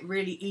found it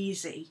really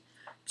easy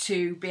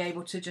to be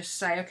able to just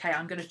say, okay,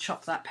 I'm going to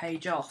chop that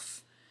page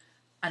off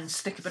and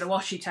stick a bit of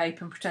washi tape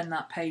and pretend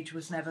that page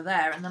was never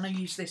there, and then I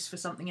use this for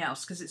something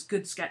else because it's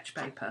good sketch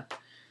paper.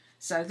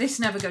 So this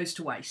never goes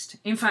to waste.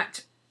 In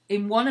fact,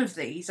 in one of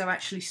these, I've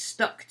actually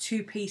stuck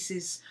 2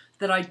 pieces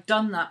that I'd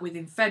done that with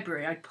in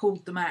February. I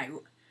pulled them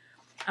out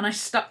and I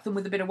stuck them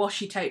with a bit of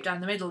washi tape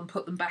down the middle and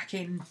put them back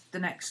in the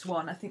next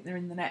one. I think they're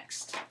in the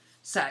next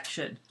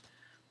section.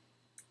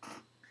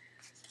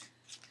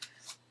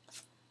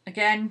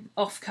 Again,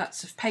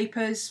 offcuts of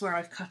papers where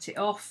I've cut it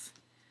off.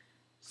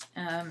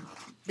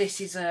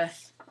 This is a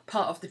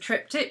part of the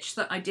triptych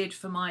that I did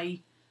for my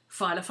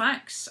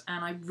Filofax,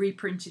 and I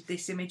reprinted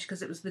this image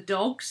because it was the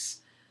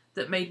dogs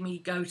that made me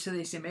go to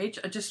this image.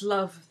 I just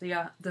love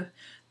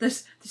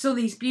there's all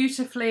these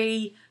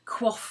beautifully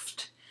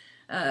coiffed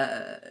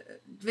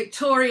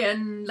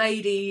Victorian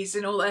ladies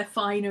in all their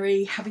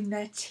finery having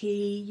their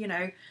tea, you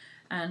know,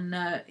 and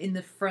in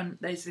the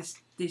front there's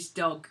this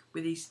dog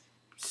with his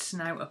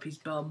snout up his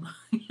bum.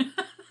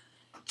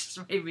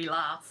 Just made me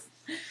laugh.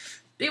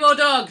 Be more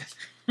dog.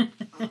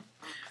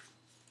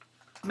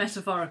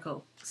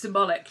 Metaphorical,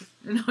 symbolic,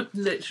 not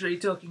literally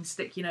talking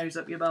stick your nose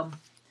up your bum.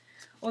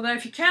 Although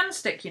if you can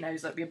stick your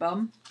nose up your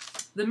bum,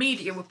 the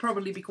media will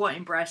probably be quite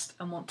impressed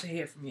and want to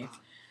hear from you.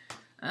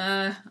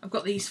 I've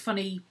got these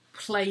funny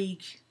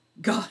plague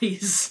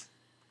guys.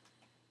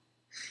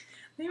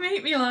 They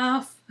make me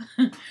laugh.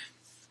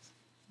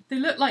 They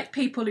look like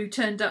people who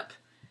turned up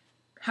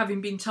having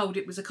been told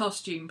it was a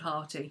costume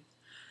party.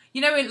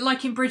 You know,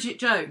 like in Bridget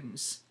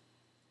Jones,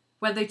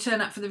 where they turn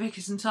up for the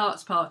Vickers and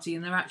Tarts party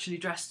and they're actually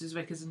dressed as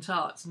Vickers and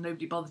Tarts and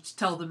nobody bothered to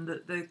tell them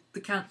that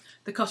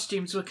the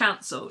costumes were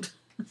cancelled.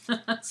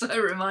 That's what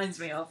it reminds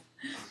me of.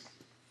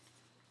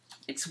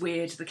 It's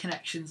weird, the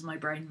connections my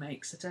brain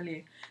makes, I tell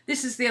you.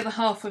 This is the other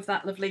half of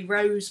that lovely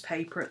rose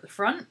paper at the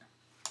front.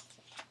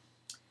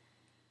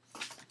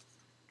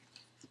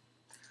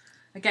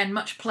 Again,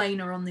 much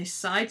plainer on this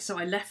side, so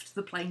I left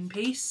the plain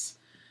piece.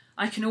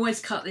 I can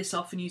always cut this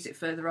off and use it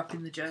further up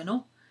in the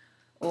journal,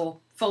 or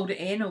fold it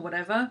in or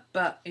whatever,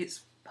 but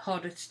it's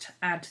harder to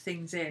add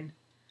things in.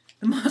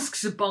 The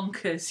masks are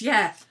bonkers.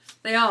 Yeah,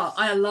 they are.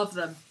 I love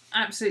them.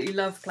 Absolutely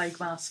love plague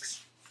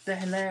masks. They're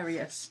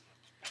hilarious.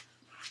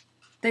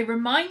 They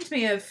remind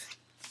me of...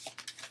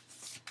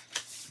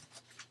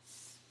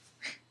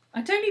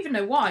 I don't even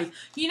know why.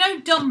 You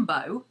know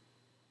Dumbo?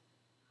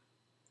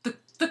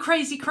 The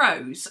crazy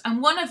crows,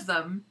 and one of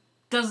them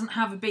doesn't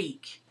have a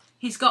beak.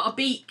 He's got a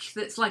beak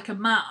that's like a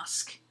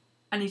mask,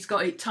 and he's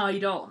got it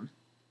tied on.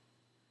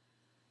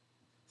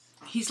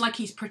 He's like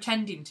he's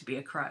pretending to be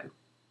a crow.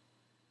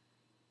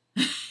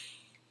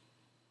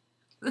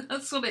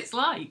 That's what it's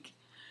like.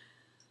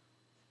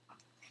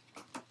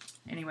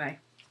 Anyway,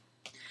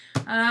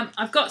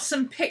 I've got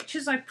some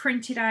pictures I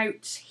printed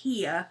out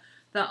here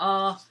that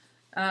are,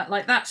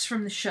 like that's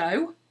from the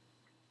show,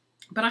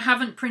 but I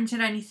haven't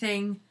printed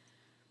anything.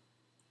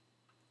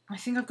 I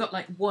think I've got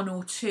like one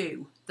or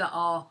two that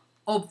are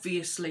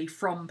obviously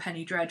from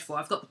Penny Dreadful.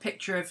 I've got the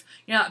picture of,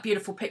 you know, that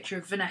beautiful picture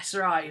of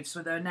Vanessa Ives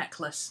with her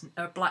necklace,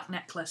 her black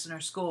necklace and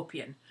her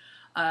scorpion.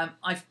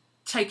 I've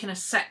taken a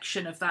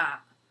section of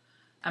that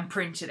and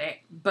printed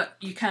it, but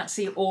you can't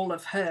see all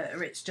of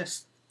her. It's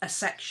just a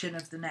section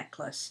of the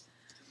necklace.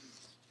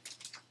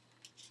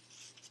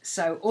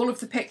 So all of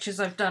the pictures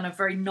I've done are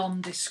very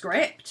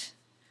nondescript,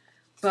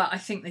 but I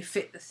think they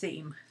fit the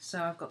theme.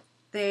 So I've got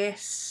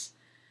this,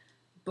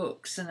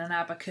 books and an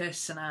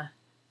abacus and a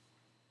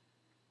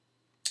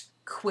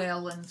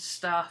quill and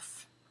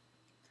stuff.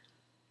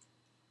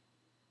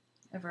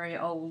 A very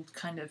old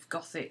kind of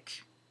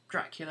gothic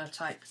Dracula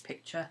type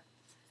picture,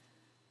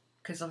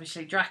 because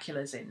obviously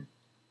Dracula's in.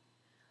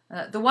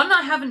 The one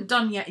I haven't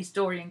done yet is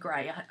Dorian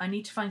Gray. I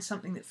need to find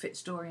something that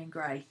fits Dorian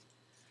Gray.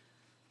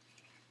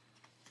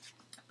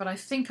 But I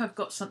think I've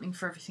got something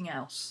for everything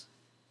else.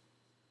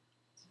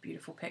 It's a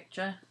beautiful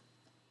picture.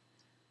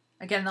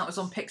 Again, that was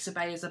on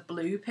Pixabay as a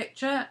blue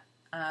picture,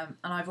 and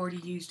I've already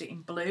used it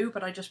in blue,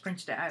 but I just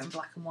printed it out in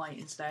black and white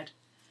instead.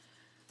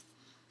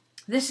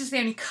 This is the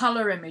only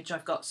colour image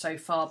I've got so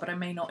far, but I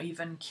may not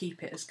even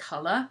keep it as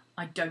colour.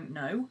 I don't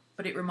know,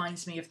 but it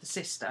reminds me of the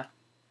sister.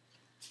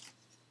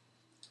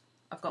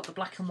 I've got the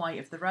black and white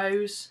of the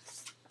rose.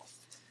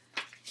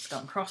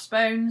 Skull and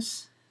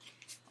crossbones,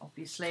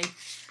 obviously.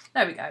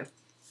 There we go.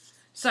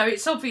 So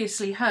it's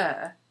obviously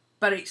her,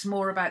 but it's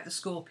more about the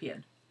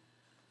scorpion.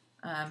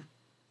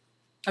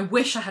 I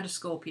wish I had a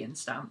scorpion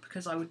stamp,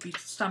 because I would be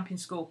stamping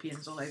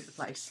scorpions all over the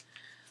place.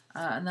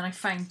 And then I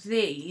found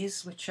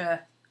these, which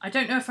are... I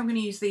don't know if I'm going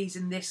to use these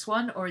in this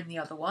one or in the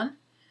other one.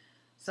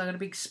 So I got a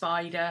big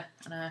spider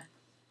and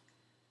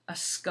a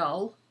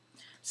skull.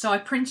 So I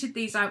printed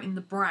these out in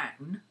the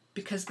brown,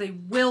 because they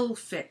will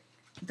fit.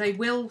 They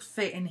will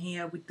fit in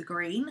here with the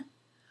green.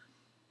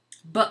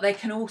 But they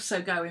can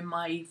also go in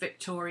my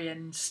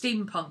Victorian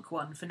steampunk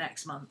one for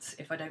next month,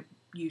 if I don't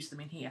use them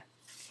in here.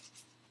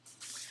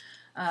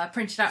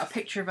 Printed out a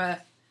picture of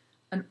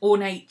an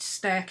ornate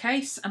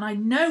staircase, and I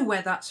know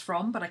where that's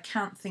from, but I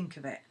can't think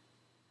of it.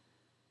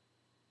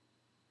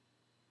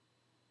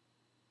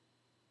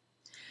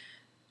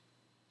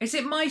 Is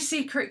it My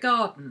Secret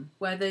Garden,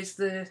 where there's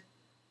the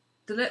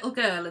little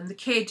girl and the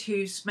kid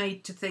who's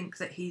made to think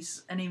that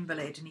he's an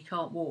invalid and he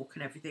can't walk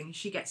and everything, and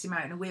she gets him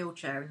out in a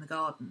wheelchair in the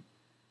garden,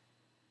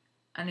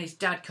 and his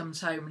dad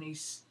comes home and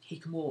he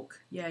can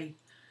walk, yay.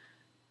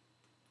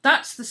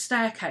 That's the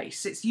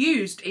staircase. It's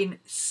used in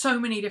so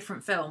many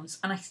different films,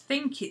 and I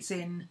think it's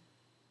in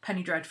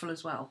Penny Dreadful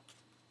as well.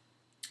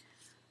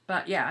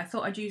 But yeah, I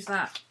thought I'd use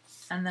that.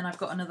 And then I've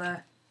got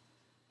another...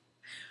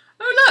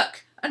 Oh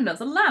look!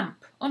 Another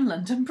lamp on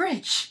London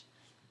Bridge.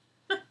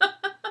 A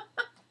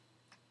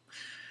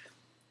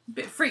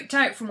bit freaked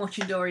out from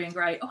watching Dorian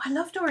Gray. Oh, I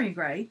love Dorian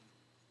Gray.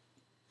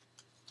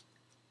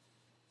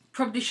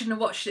 Probably shouldn't have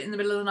watched it in the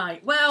middle of the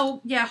night. Well,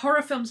 yeah,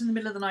 horror films in the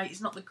middle of the night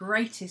is not the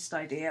greatest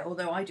idea,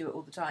 although I do it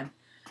all the time.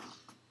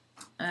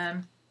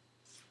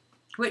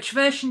 Which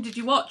version did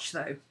you watch,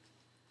 though?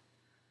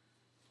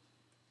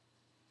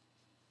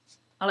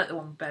 I like the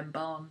one with Ben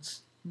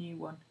Barnes. New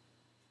one,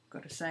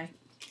 gotta say.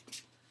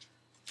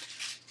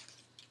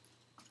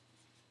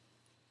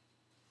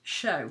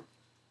 Show.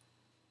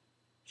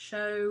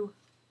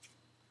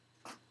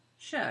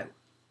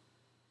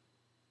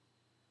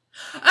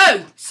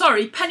 Oh,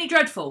 sorry, Penny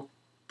Dreadful.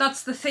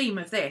 That's the theme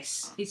of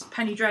this. It's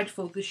Penny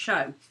Dreadful, the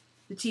show.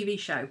 The TV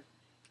show.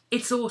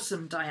 It's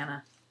awesome,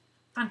 Diana.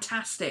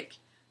 Fantastic.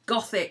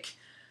 Gothic.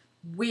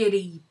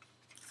 Weirdy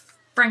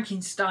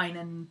Frankenstein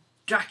and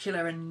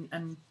Dracula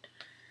and...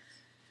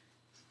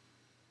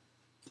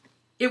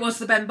 It was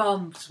the Ben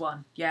Barnes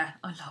one. Yeah,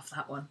 I love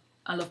that one.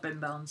 I love Ben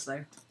Barnes,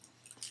 though.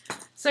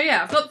 So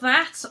yeah, I've got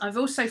that. I've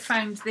also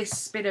found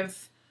this bit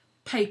of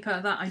paper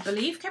that I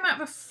believe came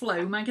out of a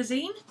Flow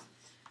magazine.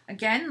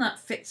 Again, that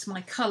fits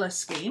my colour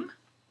scheme.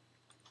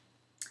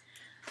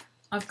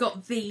 I've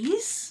got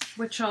these,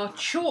 which are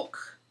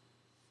chalk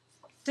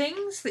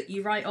things that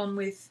you write on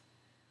with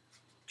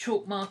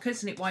chalk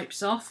markers and it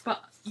wipes off,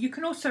 but you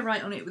can also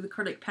write on it with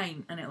acrylic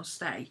paint and it'll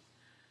stay.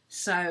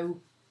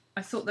 So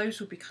I thought those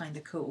would be kind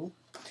of cool.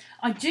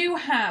 I do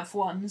have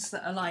ones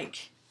that are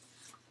like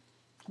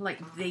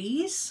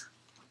these.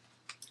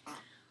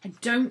 I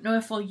don't know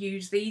if I'll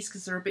use these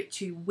because they're a bit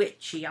too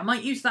witchy. I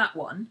might use that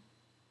one.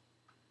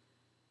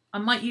 I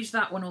might use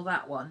that one or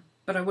that one,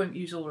 but I won't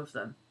use all of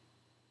them.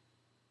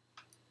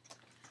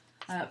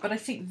 But I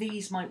think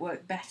these might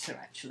work better,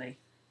 actually.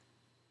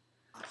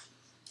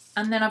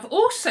 And then I've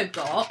also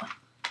got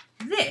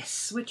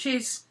this, which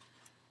is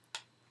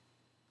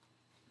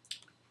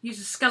use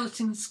a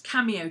skeleton's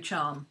cameo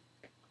charm.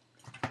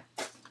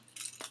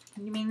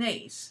 You mean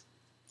these?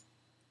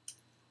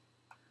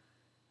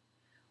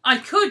 I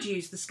could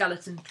use the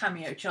skeleton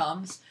cameo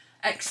charms,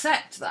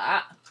 except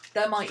that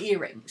they're my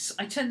earrings.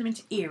 I turned them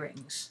into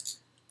earrings.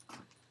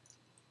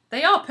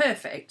 They are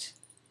perfect,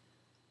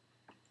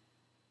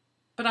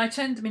 but I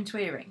turned them into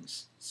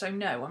earrings. So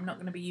no, I'm not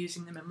going to be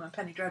using them in my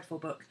Penny Dreadful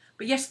book.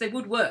 But yes, they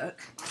would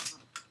work.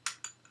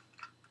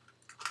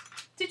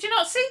 Did you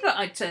not see that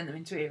I turned them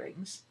into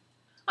earrings?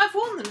 I've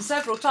worn them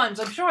several times.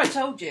 I'm sure I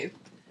told you.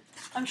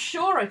 I'm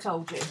sure I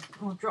told you.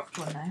 Oh, I've dropped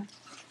one now.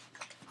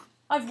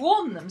 I've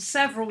worn them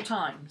several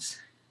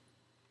times.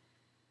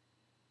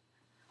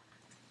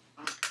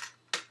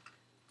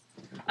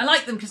 I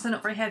like them because they're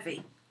not very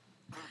heavy.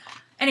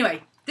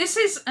 Anyway, this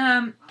is,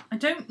 I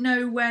don't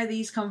know where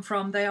these come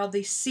from. They are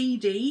the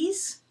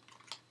CDs.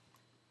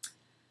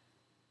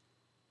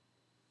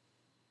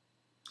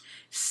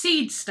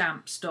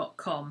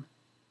 Seedstamps.com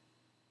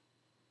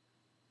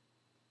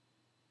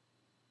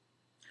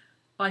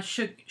by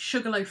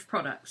Sugarloaf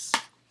Products.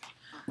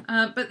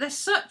 But they're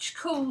such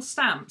cool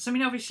stamps. I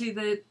mean, obviously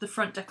the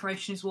front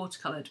decoration is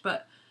watercoloured,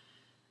 but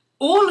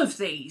all of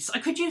these, I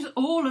could use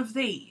all of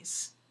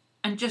these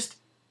and just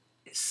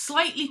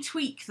slightly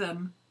tweak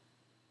them.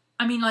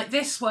 I mean, like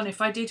this one,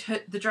 if I did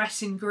the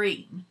dress in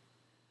green,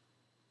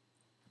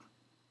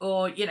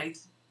 or, you know,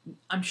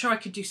 I'm sure I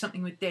could do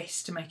something with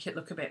this to make it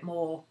look a bit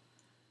more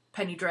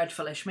Penny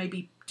Dreadful-ish.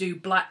 Maybe do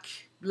black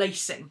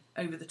lacing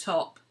over the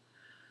top.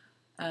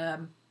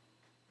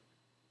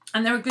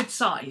 And they're a good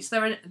size.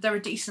 They're a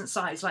decent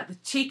size. Like the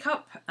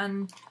teacup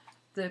and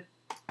the...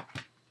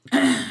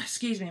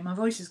 excuse me, my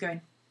voice is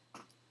going.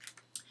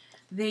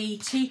 The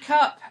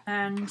teacup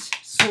and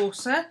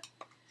saucer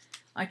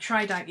I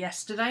tried out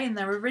yesterday, and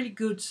they're a really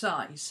good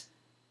size.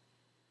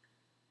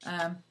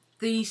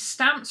 The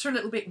stamps are a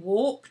little bit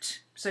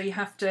warped, so you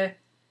have to...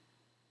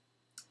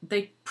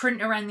 They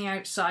print around the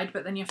outside,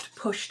 but then you have to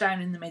push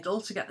down in the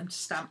middle to get them to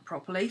stamp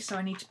properly, so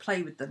I need to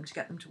play with them to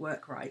get them to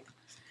work right.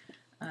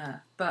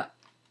 But...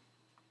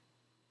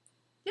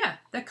 yeah,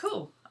 they're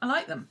cool. I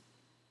like them.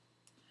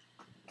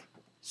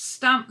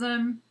 Stamp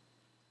them,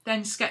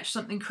 then sketch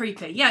something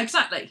creepy. Yeah,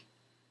 exactly.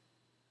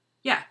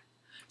 Yeah.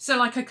 So,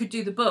 like, I could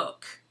do the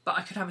book, but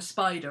I could have a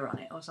spider on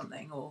it or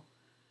something, or...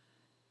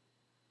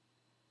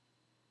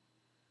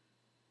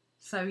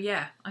 So,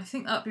 yeah, I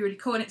think that'd be really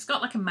cool. And it's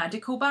got, like, a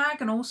medical bag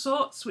and all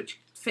sorts,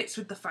 which fits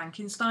with the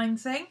Frankenstein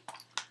thing.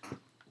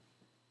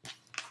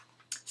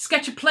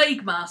 Sketch a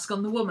plague mask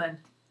on the woman.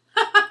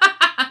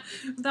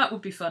 That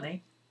would be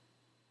funny.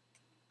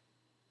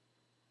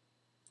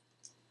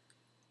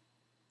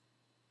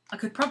 I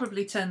could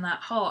probably turn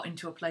that heart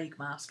into a plague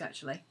mask,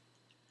 actually.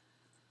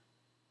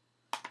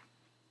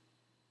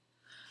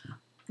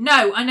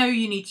 No, I know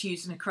you need to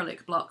use an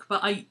acrylic block,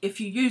 but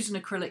if you use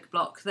an acrylic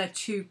block, they're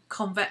too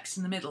convex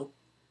in the middle.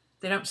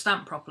 They don't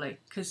stamp properly,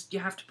 because you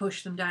have to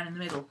push them down in the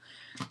middle.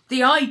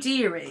 The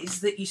idea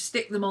is that you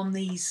stick them on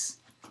these...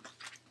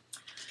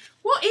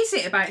 What is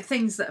it about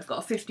things that have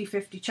got a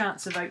 50-50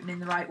 chance of opening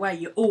the right way?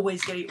 You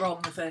always get it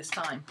wrong the first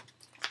time.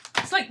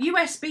 It's like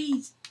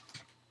USB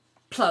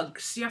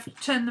plugs. You have to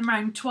turn them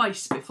round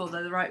twice before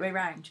they're the right way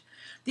round.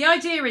 The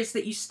idea is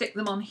that you stick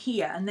them on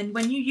here, and then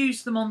when you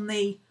use them on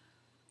the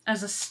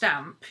as a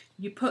stamp,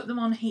 you put them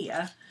on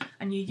here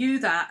and you do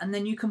that, and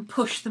then you can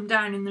push them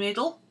down in the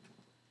middle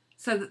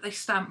so that they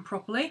stamp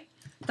properly.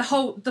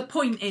 The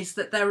point is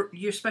that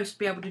you're supposed to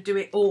be able to do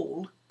it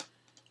all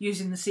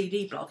using the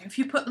CD block. If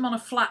you put them on a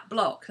flat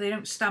block, they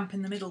don't stamp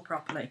in the middle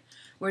properly.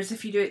 Whereas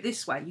if you do it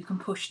this way, you can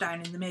push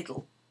down in the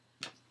middle.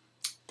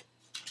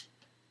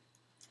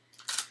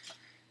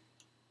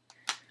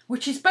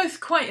 Which is both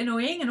quite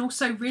annoying and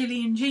also really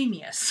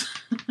ingenious.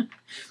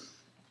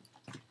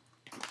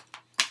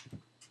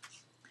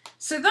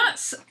 So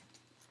that's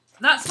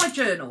my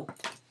journal.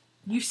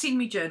 You've seen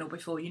me journal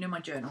before, you know my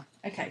journal.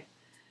 Okay.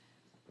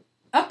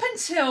 Up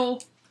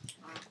until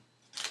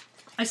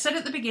I said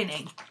at the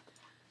beginning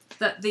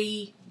that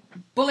the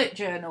bullet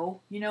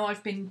journal, you know,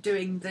 I've been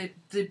doing the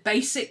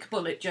basic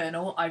bullet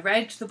journal. I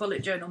read the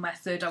bullet journal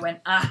method. I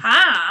went,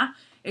 aha,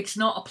 it's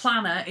not a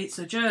planner, it's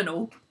a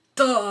journal.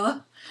 duh.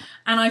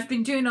 And I've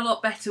been doing a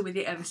lot better with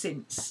it ever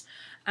since.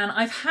 And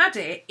I've had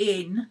it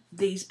in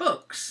these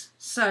books.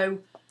 So,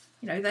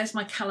 you know, there's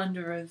my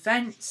calendar of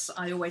events.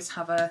 I always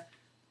have a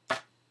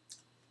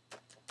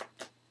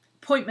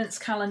appointments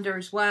calendar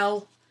as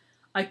well.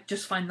 I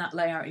just find that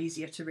layout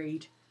easier to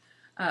read.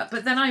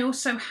 But then I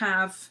also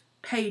have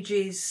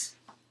pages,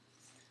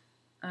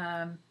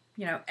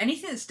 you know,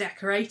 anything that's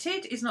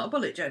decorated is not a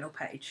bullet journal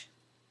page.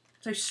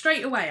 So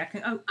straight away I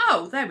can,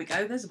 oh, there we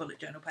go, there's a bullet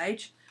journal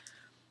page.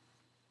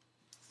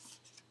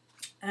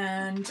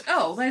 And,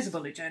 oh, there's a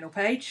bullet journal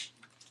page.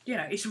 You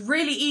know, it's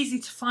really easy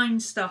to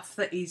find stuff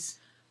that is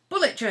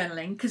bullet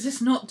journaling because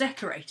it's not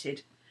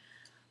decorated.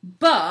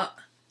 But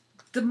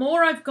the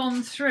more I've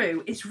gone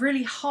through, it's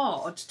really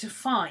hard to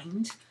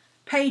find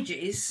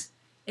pages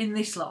in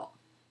this lot.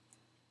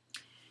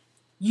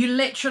 You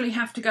literally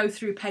have to go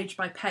through page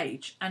by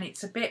page, and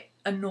it's a bit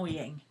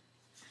annoying.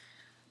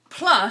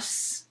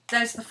 Plus,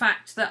 there's the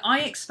fact that I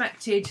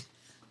expected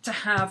to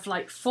have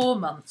like 4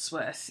 months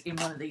worth in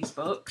one of these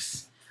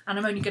books, and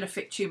I'm only going to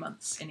fit 2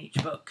 months in each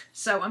book.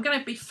 So I'm going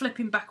to be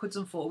flipping backwards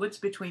and forwards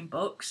between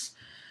books.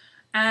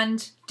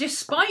 And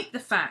despite the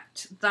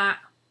fact that,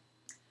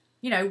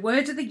 you know,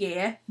 word of the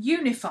year,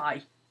 unify,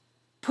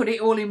 put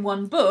it all in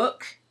one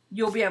book,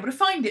 you'll be able to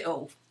find it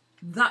all.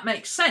 That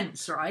makes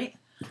sense, right?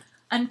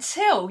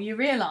 Until you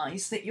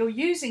realise that you're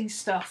using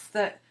stuff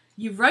that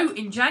you wrote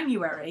in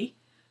January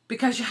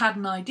because you had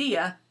an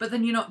idea, but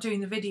then you're not doing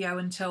the video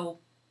until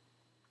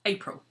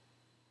April.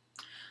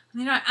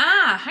 And you're like,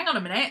 hang on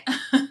a minute.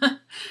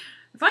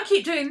 If I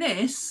keep doing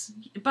this,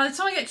 by the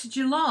time I get to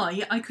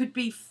July, I could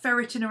be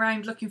ferreting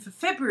around looking for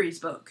February's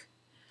book.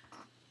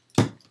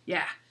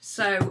 Yeah,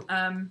 so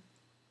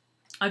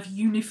I've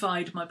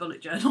unified my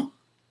bullet journal.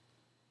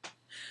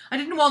 I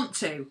didn't want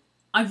to.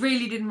 I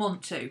really didn't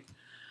want to.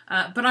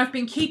 But I've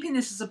been keeping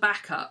this as a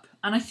backup.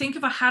 And I think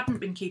if I hadn't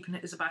been keeping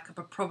it as a backup,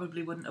 I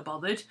probably wouldn't have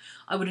bothered.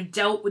 I would have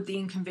dealt with the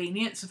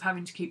inconvenience of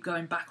having to keep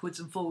going backwards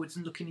and forwards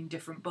and looking in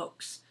different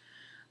books.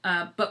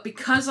 But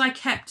because I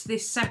kept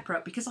this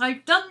separate, because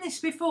I've done this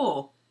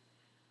before.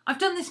 I've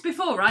done this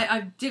before, right?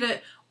 I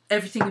did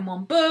everything in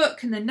one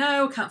book, and then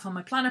no, I can't find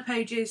my planner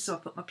pages, so I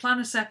put my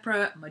planner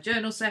separate and my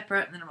journal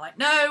separate, and then I'm like,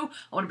 no,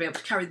 I want to be able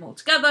to carry them all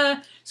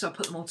together, so I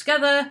put them all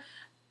together,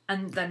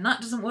 and then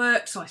that doesn't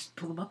work, so I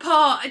pull them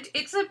apart.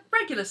 It's a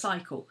regular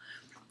cycle.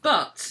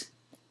 But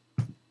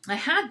I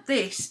had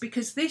this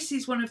because this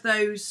is one of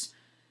those,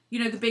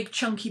 you know, the big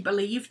chunky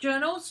Believe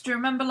journals. Do you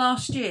remember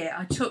last year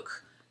I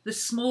took the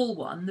small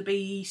one, the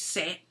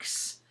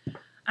B6,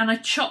 and I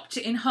chopped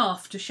it in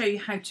half to show you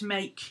how to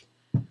make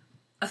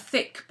a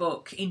thick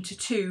book into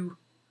two,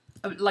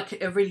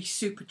 like a really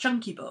super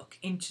chunky book,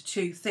 into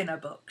two thinner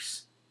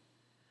books.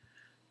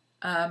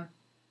 The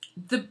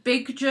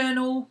big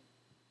journal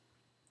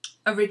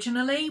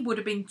originally would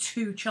have been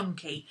too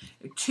chunky,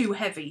 too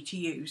heavy to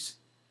use.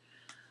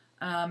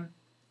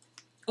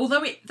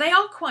 Although they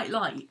are quite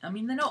light. I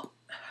mean, they're not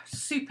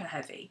super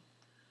heavy.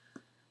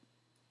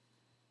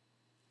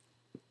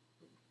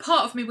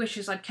 Part of me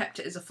wishes I'd kept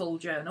it as a full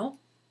journal,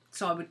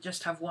 so I would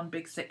just have one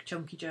big thick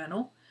chunky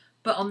journal.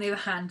 But on the other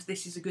hand,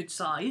 this is a good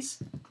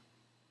size.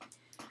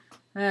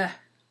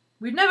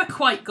 We've never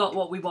quite got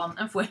what we want,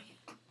 have we?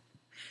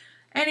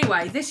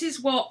 Anyway, this is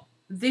what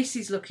this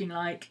is looking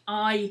like.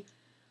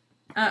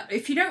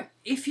 If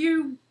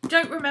you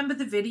don't remember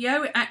the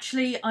video,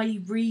 actually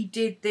I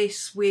redid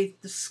this with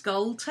the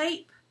skull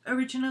tape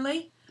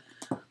originally.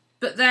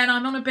 But then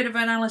I'm on a bit of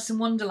an Alice in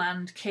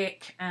Wonderland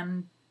kick,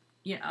 and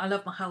you know, I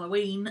love my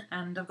Halloween,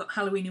 and I've got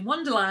Halloween in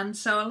Wonderland,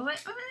 so I was like,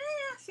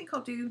 I think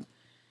I'll do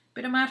a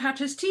bit of Mad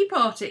Hatter's Tea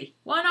Party.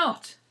 Why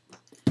not?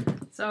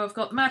 So I've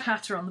got Mad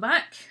Hatter on the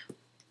back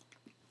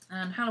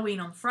and Halloween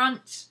on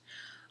front.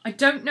 I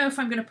don't know if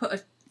I'm going to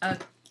put a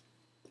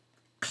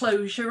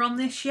closure on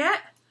this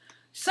yet.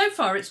 So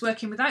far it's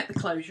working without the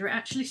closure. It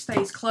actually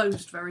stays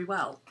closed very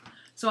well.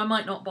 So I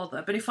might not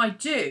bother. But if I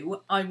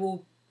do, I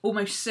will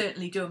almost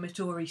certainly do a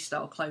Midori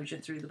style closure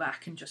through the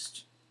back and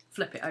just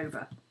flip it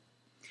over.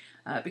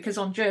 Because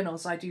on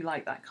journals I do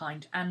like that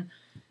kind. And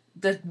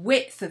the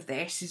width of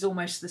this is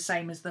almost the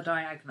same as the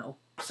diagonal.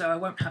 So I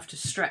won't have to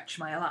stretch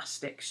my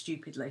elastic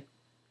stupidly.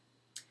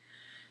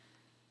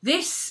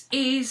 This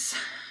is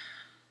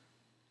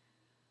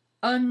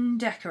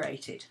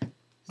undecorated.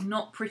 It's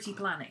not pretty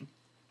planning.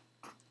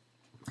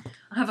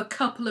 I have a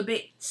couple of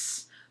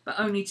bits, but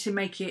only to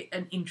make it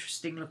an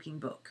interesting looking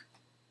book.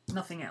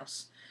 Nothing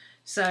else.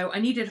 So I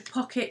needed a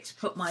pocket to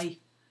put my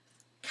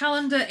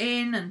calendar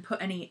in and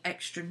put any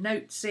extra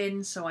notes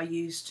in, so I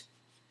used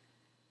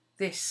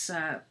this,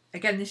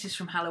 again this is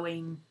from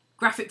Halloween,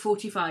 Graphic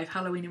 45,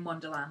 Halloween in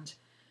Wonderland.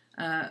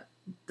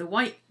 The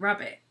White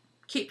Rabbit,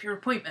 keep your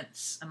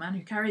appointments. A man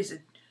who carries a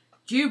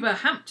Juba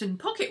Hampton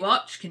pocket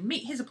watch can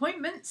meet his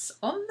appointments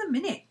on the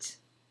minute.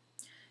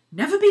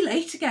 Never be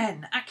late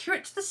again,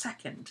 accurate to the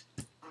second.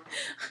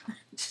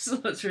 Just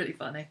thought that's really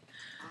funny.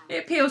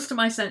 It appeals to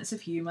my sense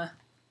of humour.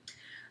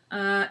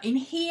 In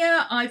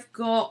here I've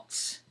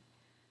got,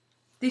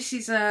 this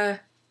is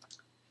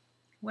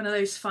one of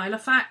those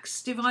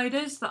Filofax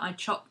dividers that I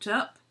chopped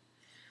up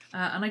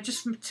And I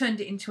just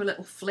turned it into a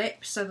little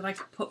flip so that I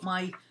could put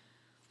my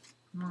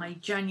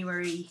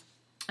January,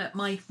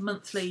 my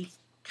monthly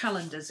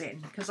calendars in,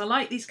 because I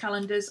like these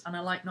calendars and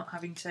I like not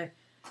having to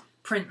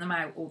print them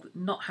out or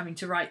not having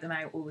to write them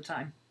out all the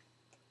time.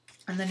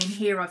 And then in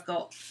here I've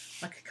got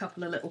like a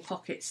couple of little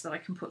pockets that I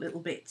can put little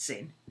bits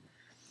in.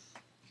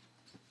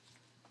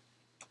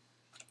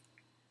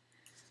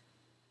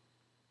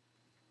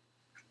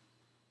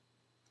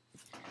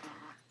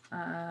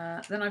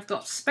 Then I've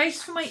got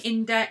space for my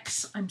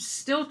index. I'm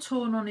still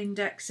torn on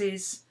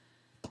indexes.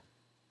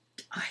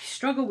 I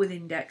struggle with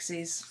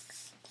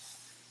indexes,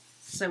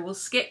 so we'll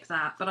skip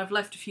that, but I've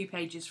left a few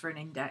pages for an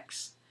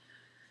index.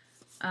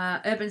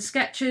 Urban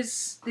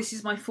Sketches, this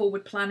is my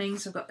forward planning,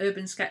 so I've got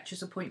Urban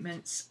Sketches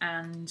appointments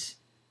and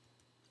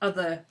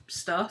other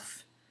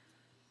stuff.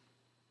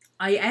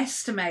 I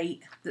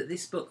estimate that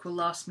this book will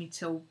last me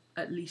till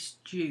at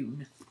least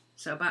June,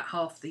 so about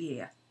half the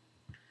year.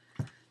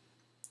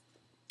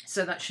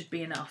 So that should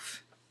be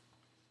enough.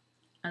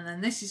 And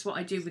then this is what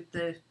I do with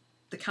the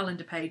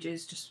calendar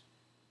pages, just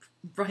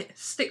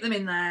stick them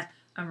in there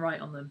and write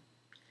on them.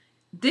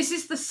 This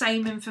is the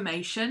same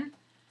information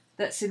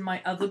that's in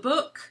my other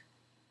book,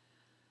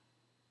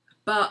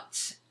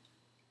 but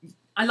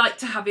I like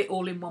to have it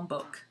all in one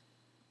book.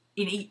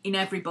 In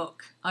every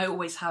book, I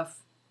always have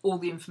all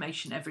the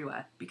information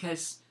everywhere,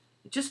 because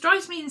it just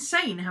drives me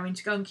insane having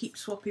to go and keep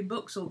swapping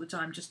books all the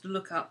time just to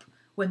look up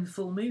when the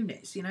full moon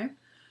is, you know?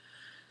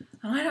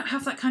 And I don't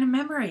have that kind of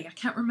memory. I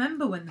can't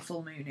remember when the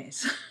full moon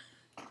is.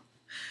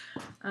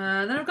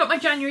 Then I've got my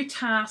January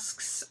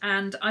tasks,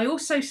 and I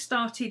also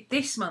started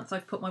this month,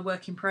 I've put my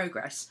work in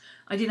progress.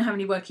 I didn't have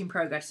any work in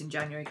progress in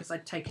January because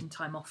I'd taken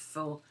time off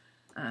for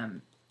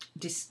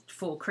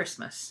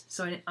Christmas,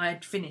 so I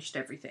had finished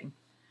everything.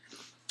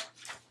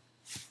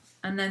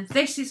 And then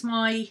this is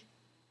my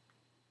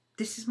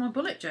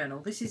bullet journal.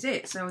 This is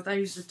it. So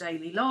those are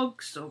daily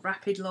logs or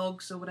rapid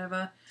logs or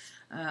whatever.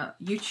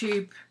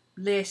 YouTube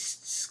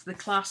lists, the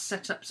class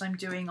setups I'm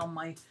doing on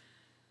my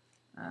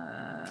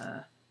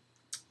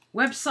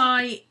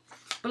website,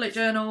 bullet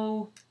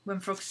journal, When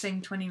Frogs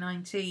Sing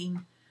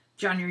 2019,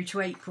 January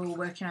to April,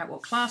 working out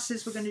what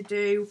classes we're going to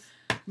do,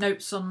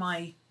 notes on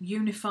my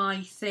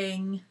Unify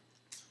thing,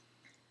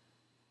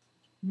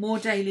 more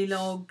daily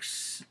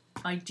logs,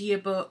 idea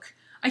book.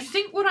 I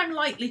think what I'm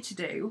likely to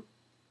do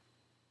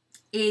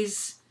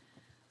is,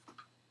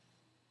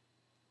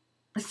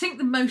 I think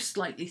the most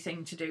likely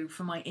thing to do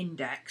for my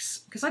index,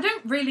 because I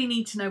don't really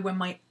need to know when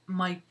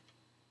my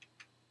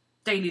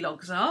daily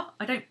logs are.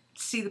 I don't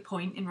see the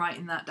point in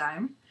writing that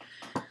down.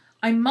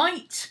 I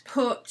might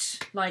put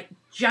like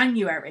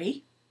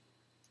January,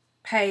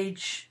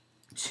 page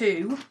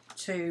 2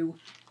 to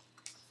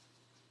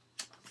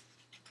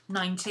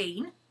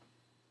 19.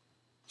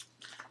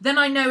 Then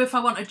I know if I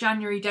want a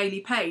January daily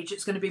page,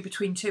 it's going to be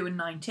between 2 and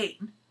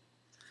 19.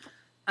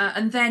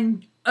 And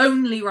then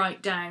only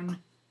write down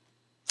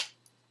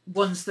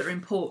ones that are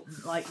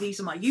important. Like these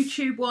are my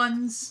YouTube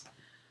ones.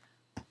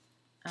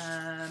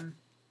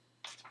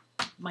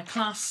 My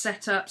class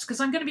setups, because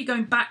I'm going to be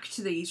going back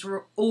to these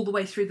all the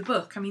way through the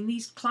book. I mean,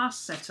 these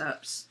class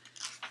setups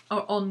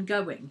are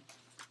ongoing.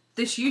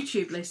 This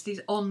YouTube list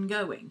is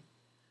ongoing.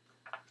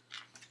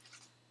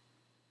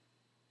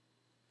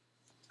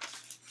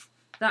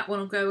 That one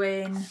will go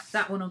in,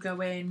 that one will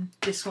go in,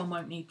 this one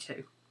won't need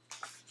to.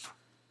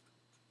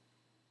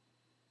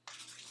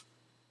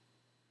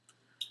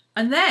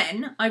 And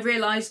then I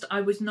realised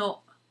I was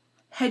not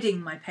heading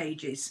my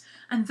pages,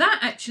 and that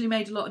actually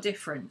made a lot of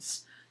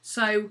difference.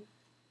 So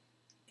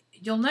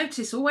you'll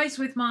notice always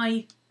with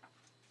my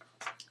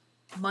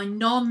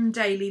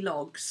non-daily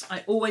logs,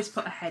 I always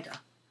put a header.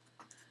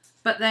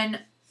 But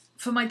then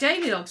for my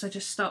daily logs, I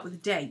just start with a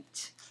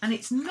date. And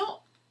it's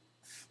not,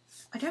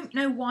 I don't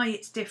know why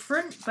it's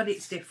different, but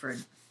it's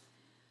different.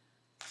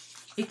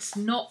 It's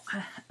not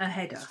a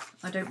header.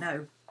 I don't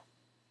know.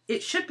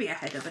 It should be a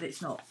header, but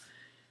it's not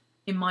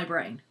in my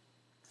brain.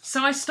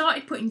 So I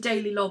started putting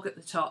daily log at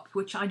the top,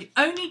 which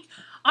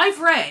I've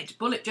read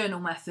Bullet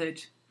Journal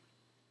Method.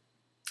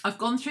 I've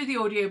gone through the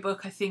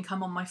audiobook. I think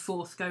I'm on my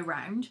 4th go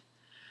round.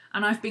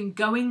 And I've been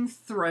going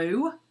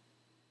through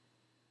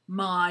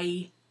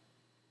my,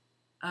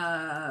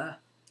 the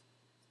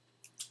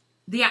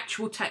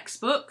actual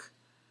textbook,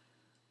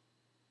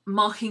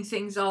 marking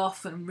things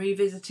off and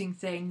revisiting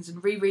things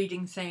and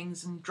rereading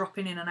things and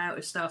dropping in and out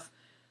of stuff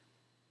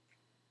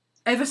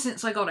ever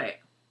since I got it.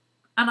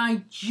 And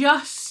I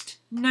just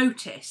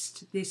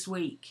noticed this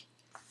week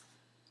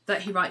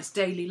that he writes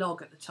daily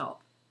log at the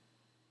top.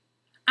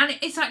 And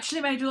it's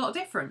actually made a lot of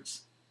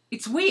difference.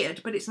 It's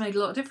weird, but it's made a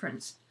lot of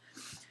difference.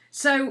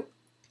 So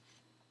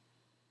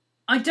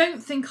I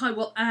don't think I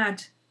will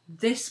add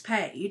this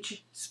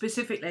page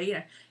specifically, you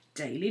know,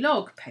 daily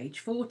log, page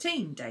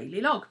 14,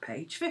 daily log,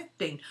 page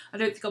 15. I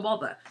don't think I'll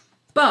bother.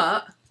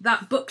 But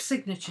that book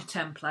signature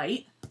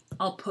template,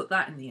 I'll put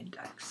that in the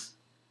index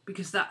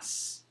because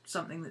that's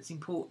something that's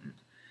important.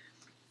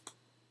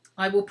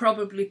 I will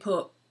probably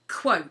put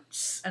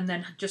quotes and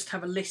then just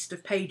have a list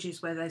of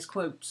pages where there's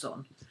quotes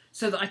on,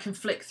 so that I can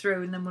flick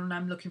through, and then when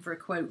I'm looking for a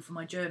quote for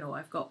my journal,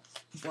 I've got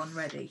one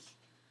ready.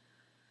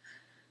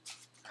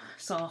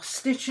 So our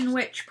Stitch and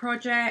Witch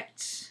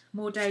project,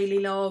 more daily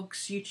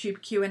logs,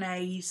 YouTube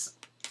Q&As.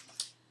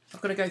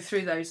 I've got to go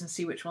through those and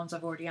see which ones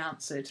I've already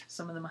answered.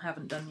 Some of them I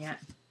haven't done yet.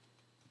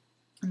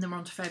 And then we're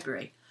on to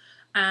February.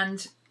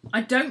 And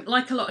I don't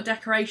like a lot of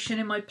decoration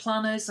in my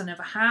planners. I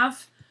never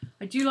have.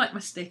 I do like my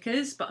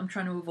stickers, but I'm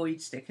trying to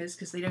avoid stickers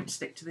because they don't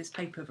stick to this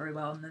paper very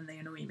well and then they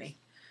annoy me.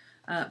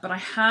 But I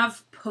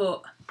have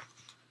put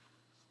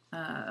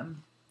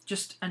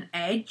just an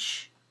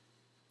edge.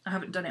 I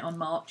haven't done it on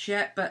March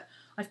yet, but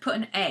I've put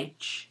an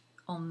edge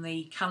on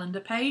the calendar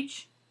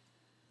page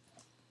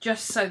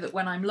just so that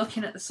when I'm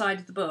looking at the side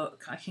of the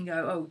book, I can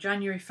go, oh,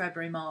 January,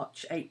 February,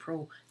 March,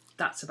 April,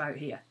 that's about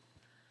here.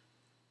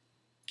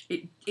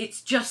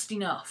 It's just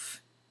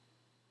enough.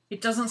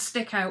 It doesn't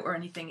stick out or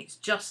anything. It's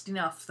just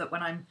enough that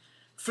when I'm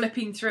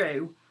flipping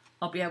through,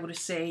 I'll be able to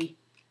see,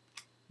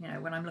 you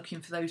know, when I'm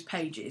looking for those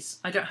pages.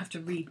 I don't have to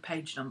read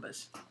page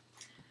numbers.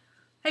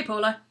 Hey,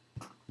 Paula.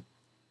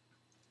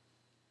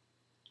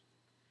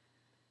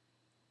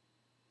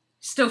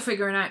 Still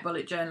figuring out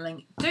bullet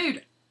journaling.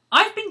 Dude,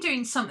 I've been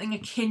doing something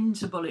akin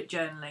to bullet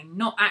journaling,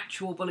 not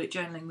actual bullet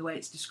journaling the way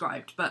it's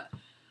described, but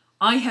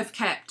I have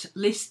kept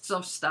lists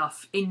of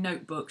stuff in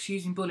notebooks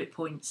using bullet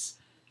points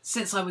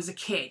since I was a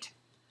kid.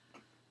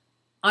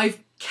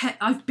 I've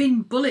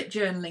been bullet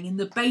journaling in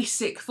the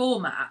basic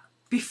format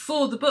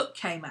before the book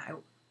came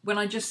out, when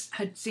I just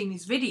had seen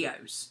his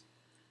videos.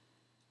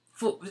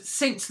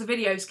 Since the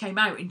videos came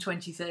out in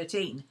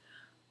 2013.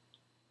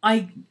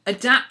 I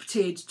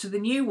adapted to the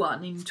new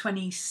one in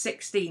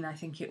 2016, I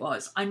think it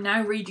was. I'm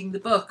now reading the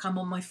book. I'm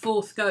on my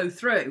 4th go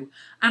through,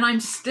 and I'm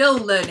still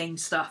learning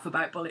stuff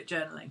about bullet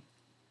journaling.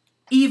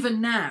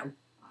 Even now.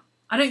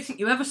 I don't think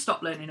you ever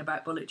stop learning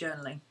about bullet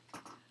journaling.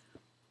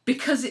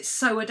 Because it's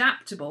so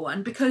adaptable,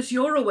 and because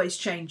you're always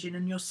changing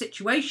and your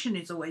situation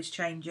is always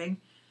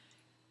changing,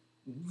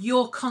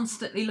 you're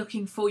constantly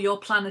looking for your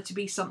planner to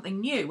be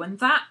something new. And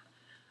that,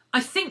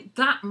 I think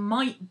that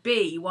might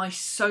be why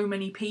so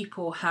many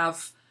people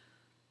have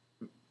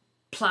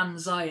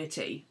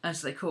planxiety,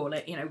 as they call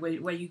it, you know,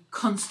 where you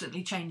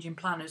constantly changing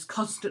planners,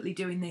 constantly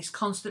doing this,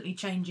 constantly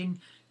changing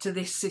to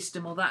this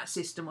system or that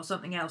system or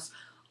something else.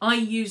 I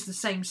use the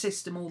same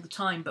system all the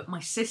time, but my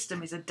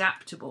system is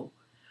adaptable.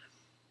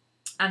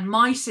 And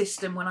my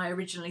system, when I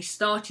originally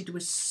started,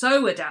 was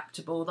so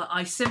adaptable that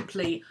I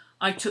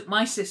took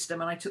my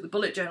system and I took the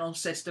bullet journal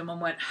system and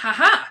went,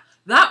 ha-ha,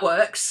 that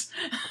works.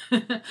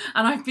 And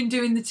I've been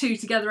doing the two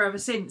together ever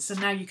since,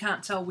 and now you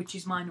can't tell which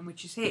is mine and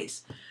which is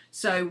his.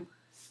 So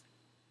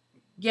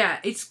yeah,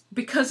 it's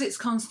because it's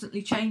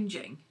constantly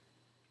changing.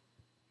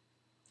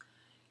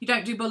 You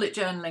don't do bullet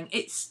journaling.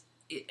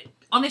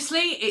 Honestly,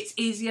 it's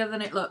easier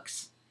than it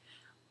looks.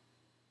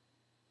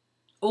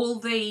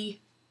 It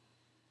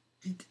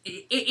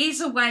is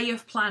a way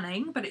of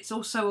planning, but it's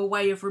also a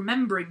way of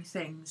remembering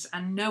things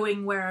and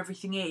knowing where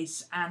everything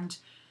is. And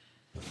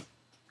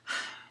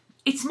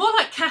it's more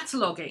like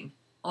cataloguing,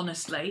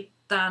 honestly,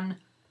 than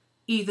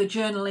either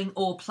journaling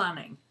or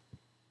planning.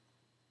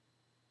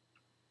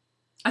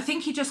 I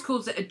think he just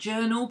calls it a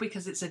journal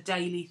because it's a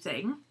daily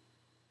thing.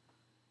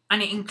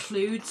 And it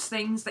includes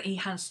things that he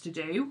has to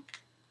do.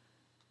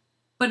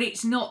 But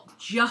it's not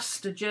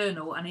just a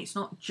journal, and it's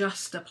not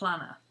just a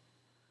planner.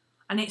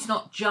 And it's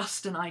not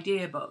just an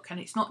idea book, and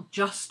it's not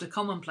just a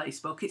commonplace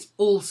book. It's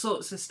all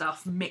sorts of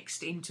stuff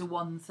mixed into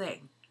one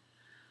thing.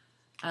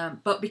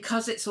 But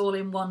because it's all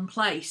in one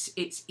place,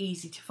 it's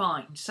easy to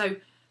find. So,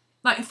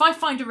 like, if I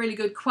find a really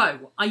good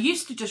quote, I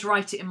used to just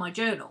write it in my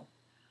journal.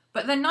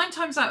 But then 9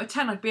 times out of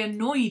 10, I'd be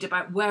annoyed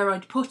about where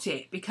I'd put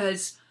it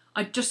because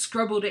I'd just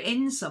scribbled it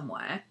in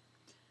somewhere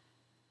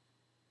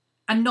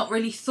and not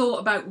really thought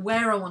about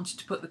where I wanted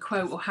to put the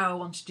quote or how I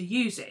wanted to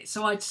use it.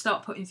 So I'd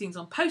start putting things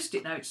on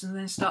post-it notes and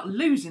then start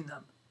losing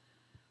them.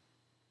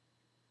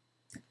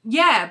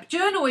 Yeah,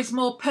 journal is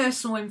more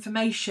personal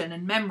information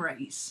and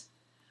memories.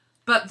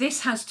 But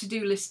this has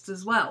to-do lists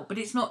as well. But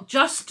it's not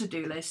just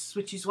to-do lists,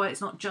 which is why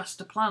it's not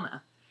just a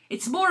planner.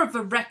 It's more of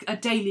a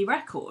daily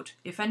record,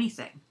 if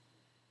anything.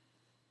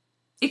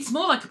 It's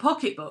more like a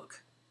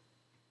pocketbook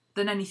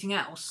than anything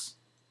else.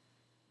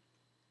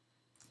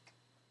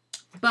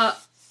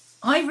 But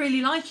I really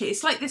like it.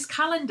 It's like this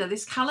calendar.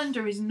 This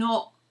calendar is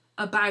not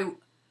about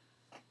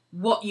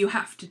what you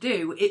have to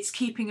do. It's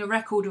keeping a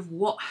record of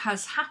what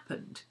has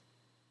happened,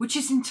 which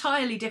is an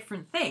entirely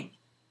different thing.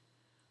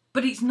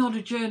 But it's not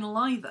a journal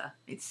either.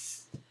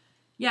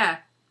 Yeah.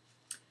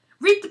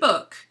 Read the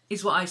book,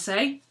 is what I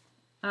say.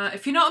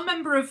 If you're not a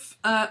member of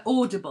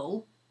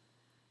Audible,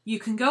 you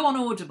can go on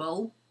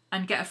Audible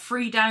and get a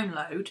free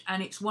download,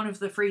 and it's one of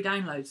the free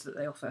downloads that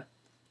they offer.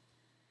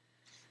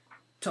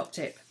 Top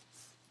tip.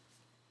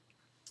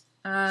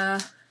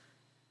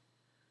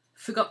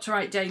 Forgot to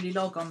write daily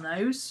log on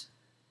those.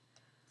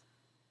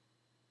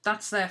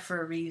 That's there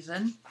for a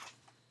reason.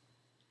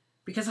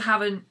 Because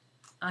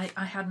I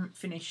hadn't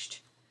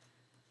finished.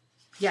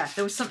 Yeah,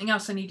 there was something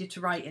else I needed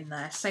to write in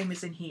there, same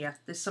as in here.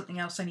 There's something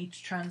else I need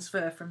to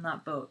transfer from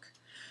that book.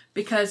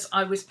 because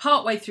I was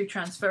part way through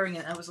transferring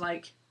it and I was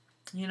like,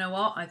 you know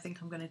what, I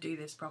think I'm going to do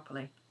this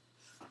properly.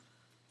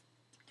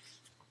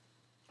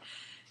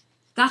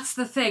 That's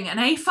the thing. An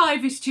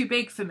A5 is too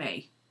big for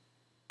me.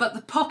 But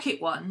the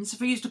pocket ones,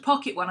 if I used a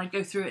pocket one, I'd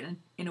go through it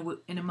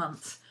in a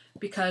month,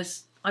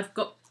 because I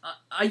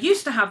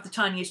used to have the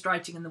tiniest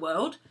writing in the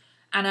world,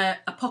 and a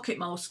pocket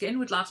moleskin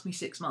would last me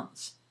 6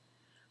 months.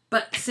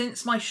 But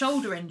since my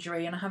shoulder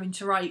injury and having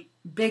to write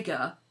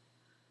bigger,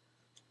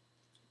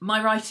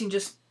 my writing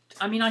just,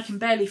 I mean, I can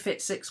barely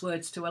fit 6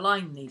 words to a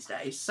line these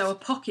days. So a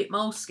pocket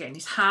moleskin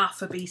is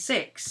half a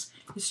B6.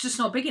 It's just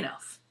not big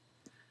enough.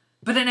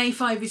 But an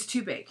A5 is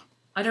too big.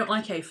 I don't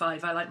like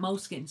A5, I like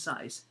moleskin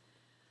size.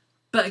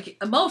 But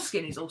a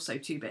moleskin is also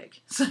too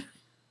big. So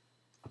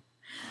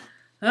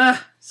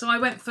I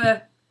went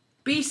for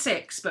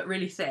B6, but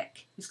really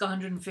thick. It's got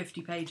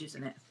 150 pages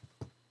in it.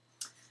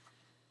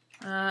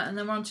 And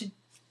then we're on to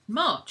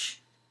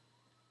March.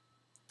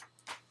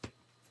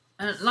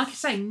 Like I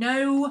say,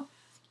 no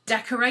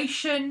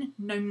decoration,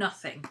 no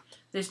nothing.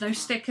 There's no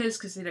stickers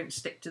because they don't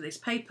stick to this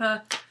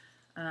paper.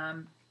 I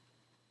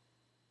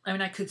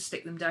mean, I could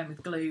stick them down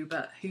with glue,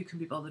 but who can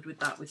be bothered with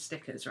that with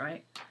stickers,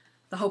 right?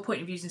 The whole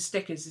point of using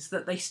stickers is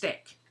that they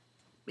stick.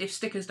 If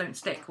stickers don't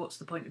stick, what's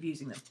the point of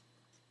using them?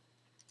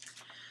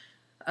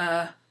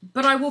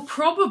 But I will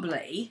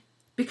probably,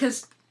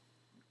 because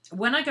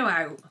when I go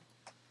out,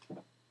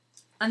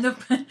 and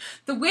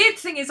the weird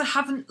thing is I've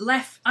hardly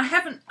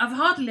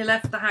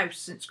left the house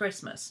since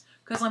Christmas,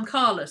 because I'm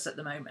carless at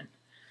the moment.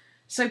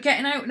 So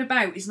getting out and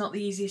about is not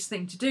the easiest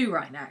thing to do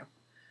right now.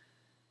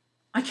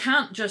 I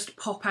can't just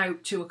pop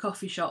out to a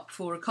coffee shop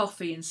for a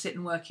coffee and sit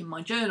and work in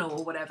my journal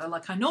or whatever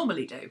like I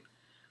normally do.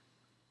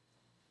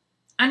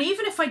 And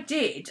even if I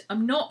did,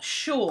 I'm not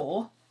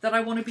sure that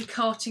I want to be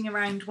carting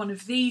around one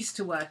of these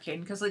to work in,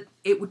 because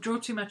it would draw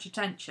too much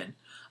attention.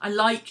 I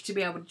like to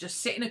be able to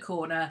just sit in a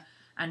corner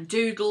and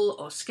doodle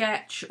or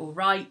sketch or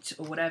write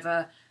or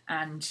whatever,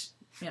 and,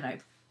 you know,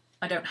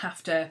 I don't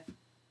have to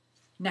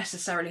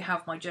necessarily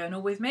have my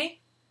journal with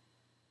me.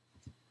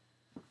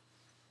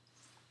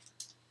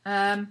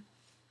 I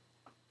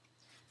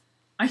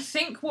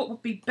think what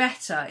would be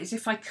better is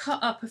if I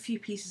cut up a few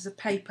pieces of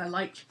paper,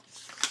 like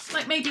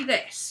maybe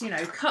this, you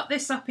know, cut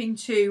this up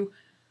into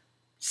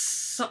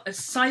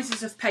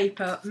sizes of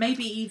paper,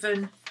 maybe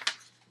even,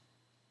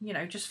 you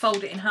know, just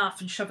fold it in half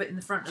and shove it in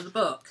the front of the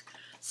book.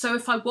 So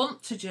if I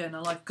want to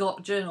journal, I've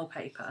got journal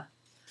paper,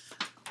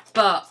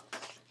 but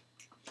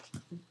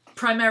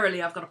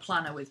primarily I've got a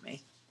planner with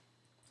me.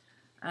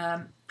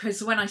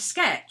 Because when I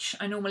sketch,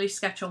 I normally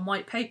sketch on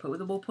white paper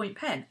with a ballpoint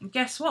pen. And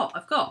guess what?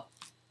 I've got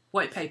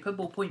white paper,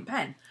 ballpoint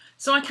pen.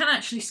 So I can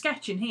actually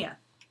sketch in here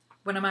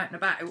when I'm out and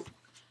about.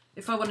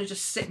 If I want to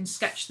just sit and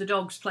sketch the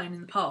dogs playing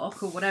in the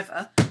park or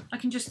whatever, I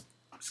can just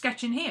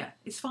sketch in here.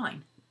 It's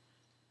fine.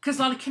 Because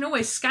I can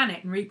always scan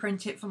it and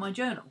reprint it for my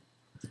journal.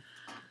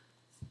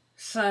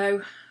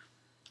 So,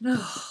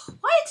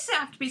 why does it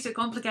have to be so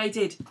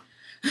complicated?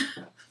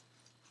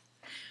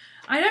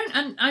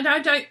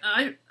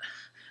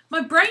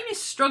 My brain is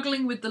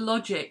struggling with the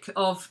logic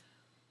of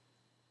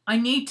I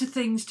need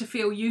things to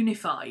feel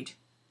unified.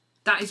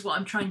 That is what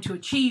I'm trying to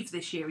achieve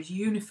this year, is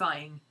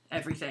unifying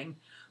everything.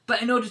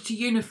 But in order to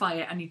unify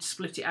it, I need to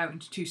split it out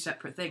into 2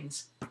 separate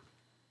things.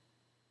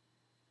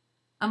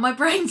 And my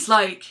brain's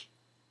like,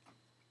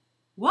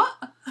 what?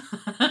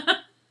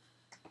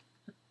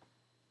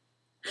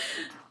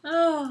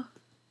 Oh.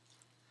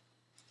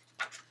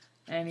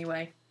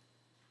 Anyway.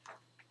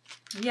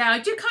 Yeah, I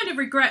do kind of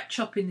regret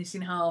chopping this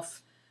in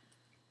half,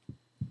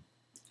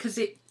 because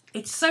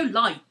it's so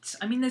light.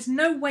 I mean, there's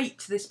no weight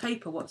to this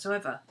paper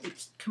whatsoever.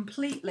 It's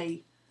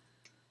completely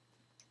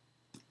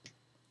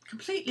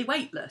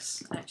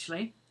weightless,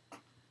 actually.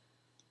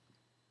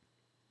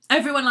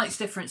 Everyone likes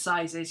different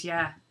sizes,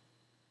 yeah.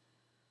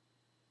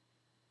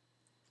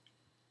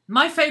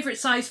 My favourite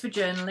size for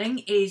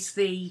journaling is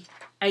the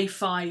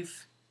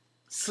A5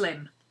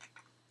 Slim,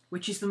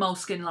 which is the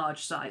moleskin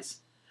large size.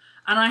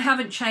 And I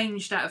haven't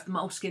changed out of the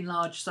moleskin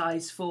large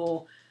size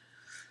for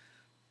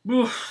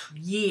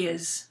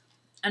years.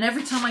 And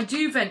every time I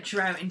do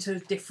venture out into a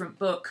different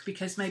book,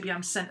 because maybe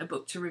I'm sent a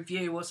book to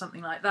review or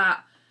something like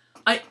that,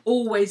 I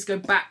always go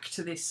back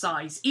to this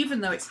size, even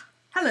though it's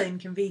hella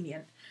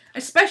inconvenient,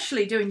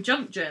 especially doing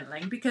junk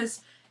journaling, because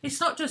it's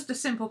not just a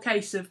simple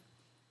case of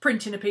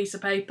printing a piece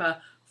of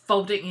paper,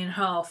 folding it in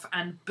half,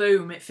 and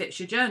boom, it fits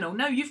your journal.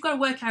 No, you've got to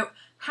work out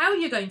how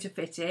you're going to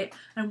fit it,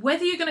 and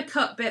whether you're going to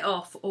cut a bit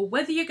off, or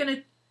whether you're going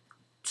to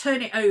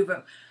turn it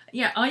over.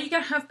 Yeah, are you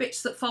going to have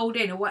bits that fold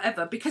in or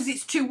whatever, because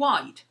it's too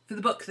wide for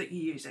the book that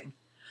you're using?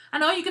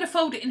 And are you going to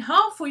fold it in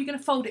half, or are you going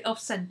to fold it off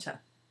centre?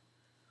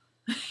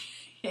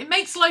 It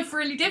makes life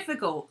really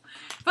difficult.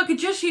 If I could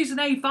just use an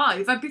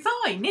A5, I'd be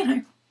fine, you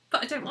know.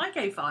 But I don't like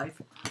A5.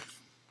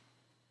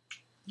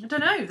 I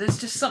don't know, there's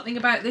just something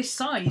about this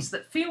size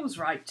that feels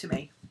right to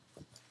me.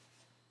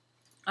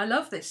 I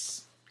love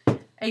this.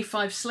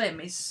 A5 Slim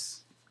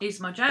is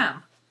my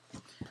jam.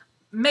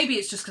 Maybe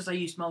it's just because I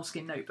used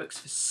moleskin notebooks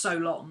for so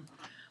long.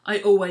 I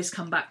always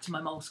come back to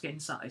my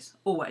moleskin size.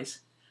 Always.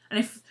 And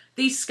if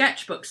these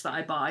sketchbooks that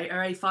I buy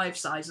are A5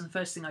 size, and the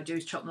first thing I do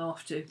is chop them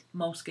off to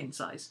moleskin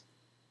size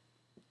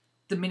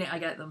the minute I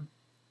get them.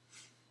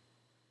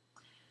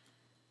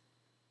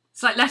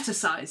 It's like letter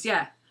size,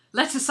 yeah.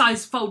 Letter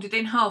size folded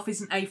in half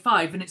isn't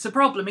A5 and it's a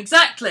problem.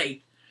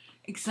 Exactly.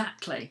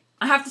 Exactly.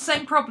 I have the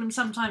same problem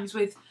sometimes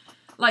with,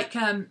 like,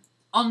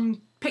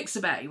 on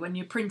Pixabay when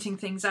you're printing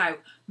things out.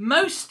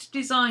 Most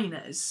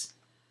designers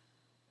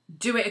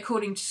do it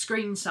according to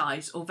screen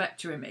size or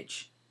vector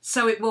image.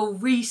 So it will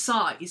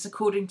resize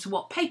according to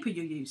what paper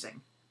you're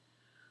using.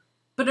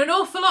 But an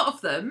awful lot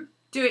of them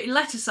do it in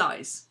letter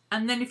size.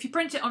 And then if you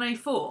print it on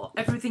A4,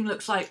 everything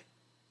looks like...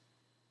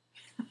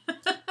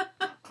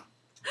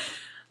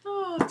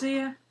 Oh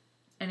dear.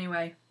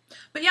 Anyway.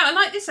 But yeah, I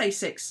like this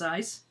A6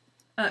 size.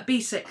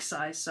 B6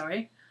 size,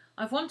 sorry.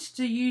 I've wanted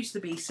to use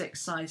the B6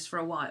 size for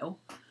a while.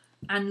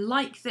 And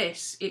like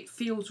this, it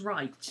feels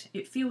right.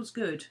 It feels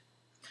good.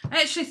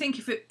 I actually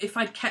think if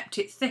I'd kept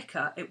it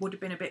thicker, it would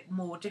have been a bit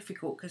more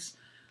difficult because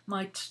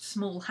my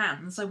small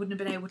hands, I wouldn't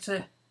have been able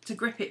to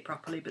grip it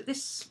properly. But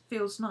this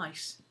feels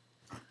nice.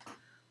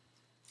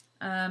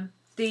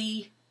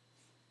 The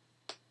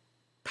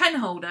pen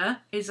holder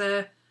is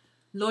a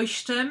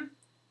Leuchtturm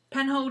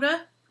pen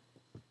holder,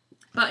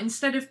 but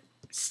instead of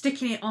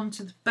sticking it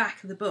onto the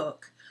back of the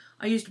book,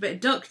 I used a bit of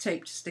duct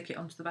tape to stick it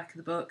onto the back of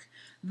the book.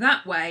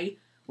 That way,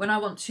 when I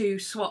want to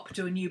swap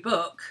to a new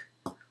book,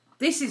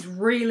 this is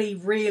really,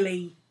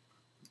 really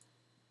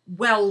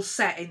well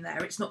set in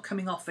there. It's not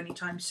coming off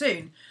anytime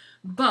soon.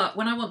 But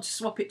when I want to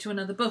swap it to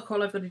another book,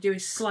 all I've got to do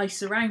is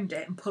slice around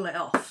it and pull it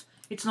off.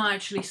 It's not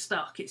actually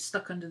stuck. It's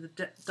stuck under the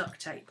duct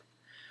tape.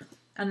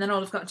 And then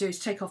all I've got to do is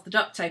take off the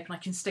duct tape and I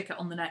can stick it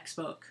on the next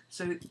book.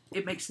 So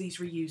it makes these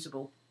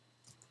reusable.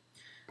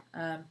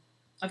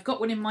 I've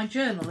got one in my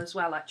journal as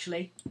well,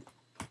 actually,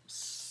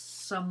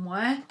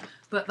 somewhere.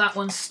 But that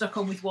one's stuck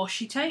on with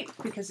washi tape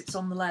because it's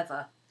on the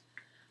leather.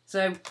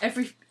 So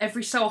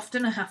every so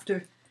often I have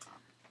to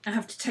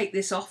take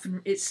this off,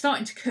 and it's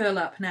starting to curl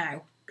up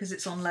now because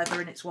it's on leather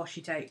and it's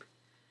washi tape.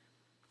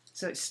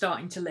 So it's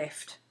starting to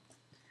lift.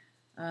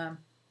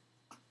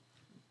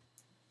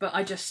 But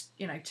I just,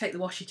 take the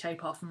washi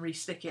tape off and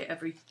re-stick it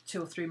every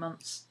 2 or 3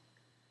 months.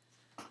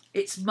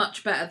 It's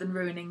much better than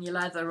ruining your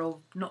leather or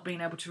not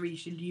being able to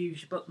reuse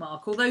your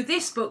bookmark. Although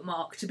this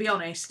bookmark, to be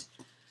honest,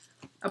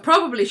 I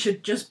probably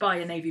should just buy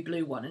a navy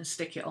blue one and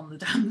stick it on the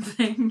damn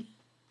thing.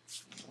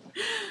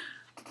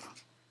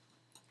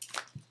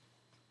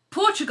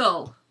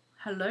 Portugal.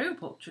 Hello,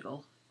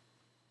 Portugal.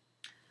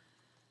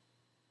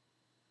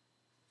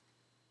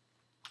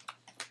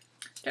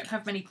 Don't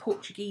have many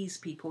Portuguese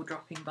people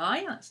dropping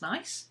by. That's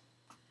nice.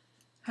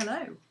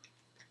 Hello.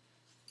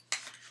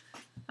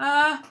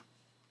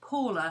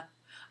 Paula.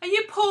 Are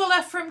you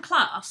Paula from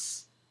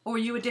class, or are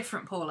you a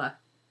different Paula?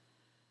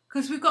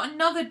 Because we've got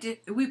another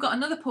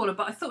Paula,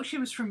 but I thought she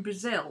was from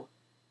Brazil,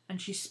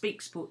 and she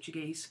speaks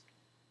Portuguese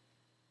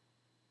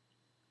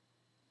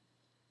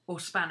or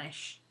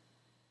Spanish.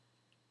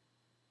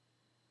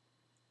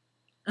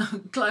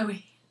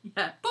 Chloe.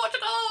 Yeah,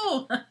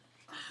 Portugal.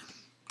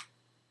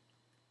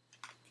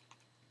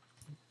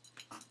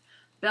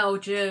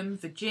 Belgium,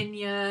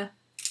 Virginia.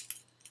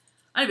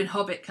 I live in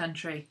Hobbit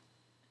country.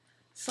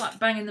 Slap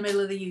bang in the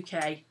middle of the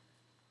UK.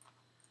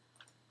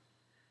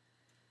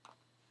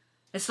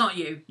 It's not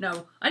you,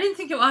 no. I didn't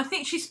think it was. I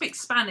think she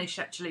speaks Spanish,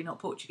 actually, not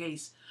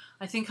Portuguese.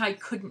 I think I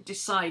couldn't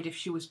decide if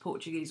she was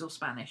Portuguese or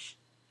Spanish.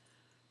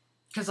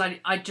 Because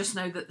I just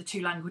know that the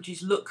two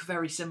languages look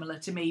very similar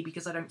to me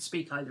because I don't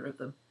speak either of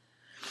them.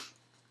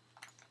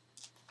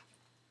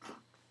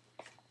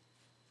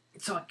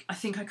 So I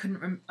think I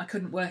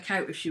couldn't work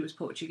out if she was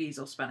Portuguese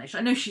or Spanish.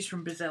 I know she's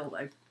from Brazil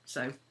though,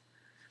 so.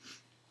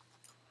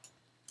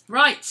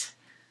 Right.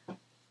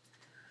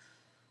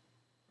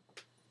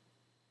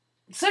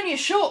 It's only a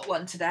short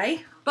one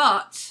today,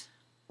 but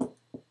I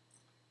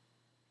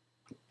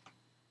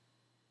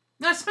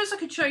suppose I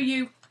could show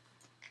you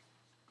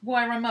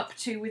where I'm up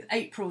to with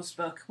April's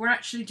book. We're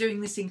actually doing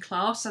this in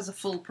class as a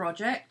full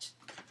project.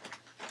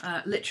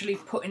 Literally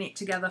putting it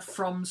together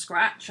from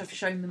scratch. I've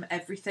shown them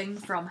everything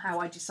from how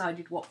I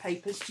decided what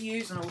papers to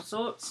use and all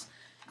sorts.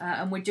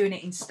 And we're doing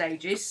it in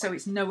stages, so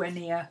it's nowhere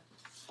near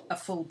a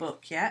full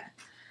book yet.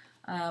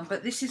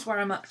 But this is where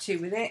I'm up to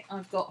with it.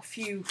 I've got a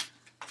few...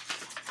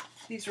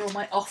 These are all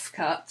my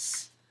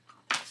offcuts.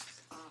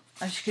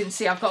 As you can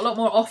see, I've got a lot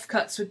more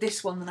offcuts with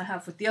this one than I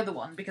have with the other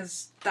one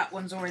because that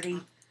one's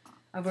already...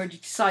 I've already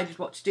decided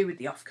what to do with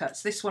the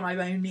offcuts. This one I'm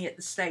only at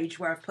the stage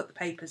where I've put the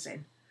papers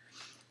in.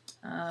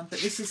 But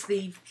this is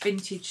the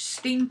vintage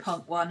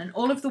steampunk one, and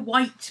all of the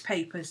white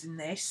papers in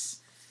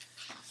this,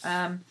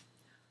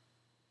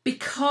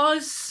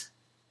 because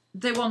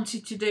they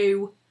wanted to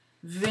do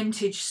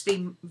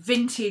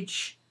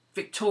vintage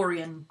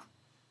Victorian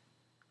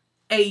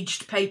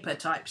aged paper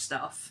type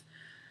stuff,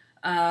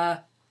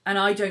 and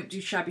I don't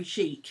do shabby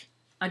chic,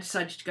 I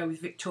decided to go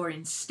with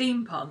Victorian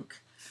steampunk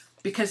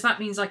because that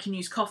means I can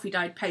use coffee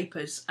dyed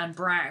papers and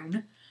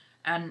brown,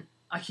 and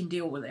I can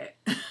deal with it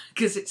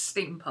because it's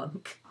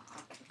steampunk.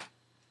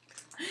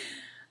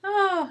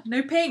 Oh,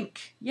 no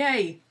pink.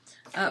 Yay.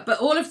 But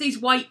all of these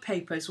white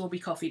papers will be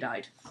coffee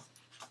dyed.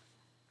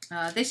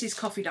 This is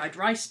coffee dyed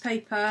rice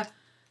paper.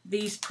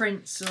 These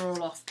prints are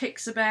all off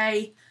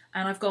Pixabay.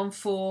 And I've gone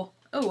for...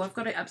 Oh, I've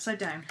got it upside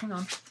down. Hang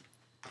on.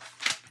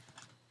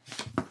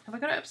 Have I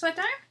got it upside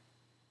down?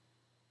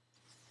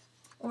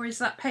 Or is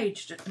that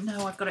page...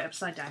 No, I've got it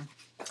upside down.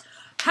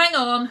 Hang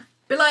on.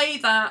 Belay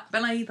that.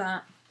 Belay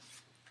that.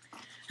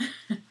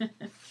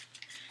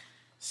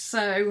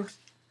 So...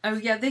 Oh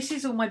yeah, this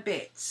is all my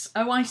bits.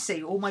 Oh, I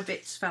see. All my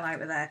bits fell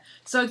out of there.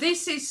 So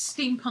this is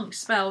Steampunk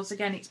Spells.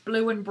 Again, it's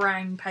blue and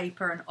brown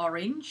paper and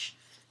orange.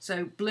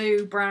 So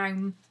blue,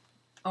 brown,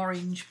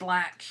 orange,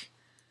 black,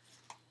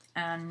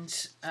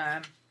 and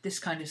this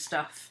kind of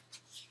stuff.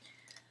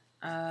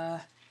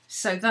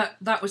 So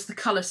that was the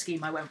colour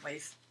scheme I went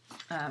with.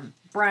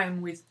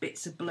 Brown with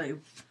bits of blue.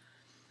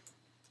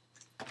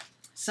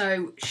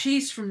 So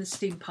she's from the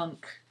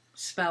Steampunk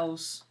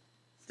Spells.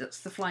 That's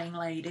the Flying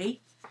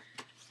Lady.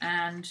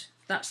 And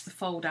that's the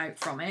fold out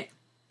from it.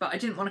 But I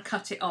didn't want to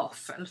cut it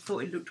off. I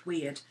thought it looked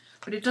weird.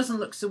 But it doesn't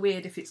look so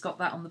weird if it's got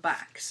that on the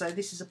back. So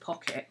this is a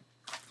pocket.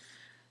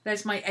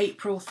 There's my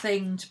April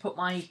thing to put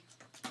my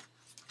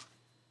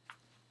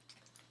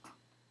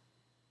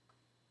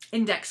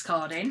index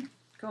card in.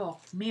 God,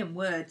 me and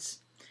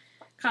words.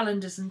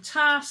 Calendars and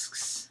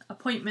tasks.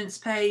 Appointments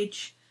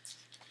page.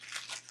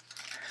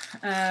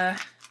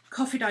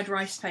 Coffee dyed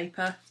rice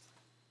paper.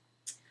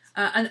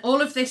 And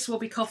all of this will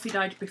be coffee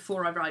dyed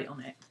before I write on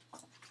it.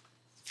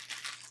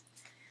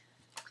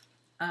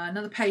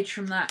 Another page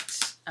from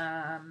that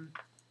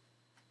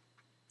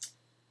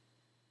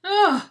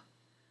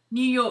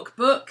New York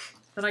book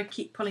that I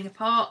keep pulling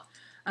apart.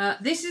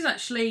 This is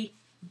actually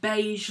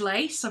beige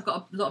lace. I've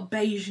got a lot of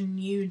beige and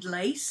nude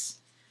lace.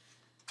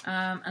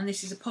 And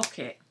this is a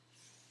pocket.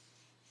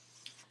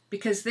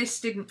 Because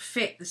this didn't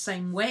fit the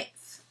same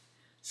width.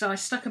 So I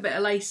stuck a bit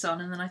of lace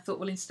on and then I thought,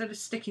 well, instead of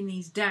sticking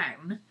these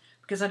down,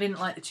 because I didn't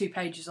like the 2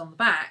 pages on the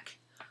back,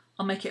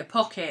 I'll make it a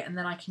pocket and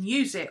then I can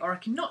use it or I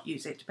can not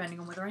use it depending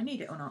on whether I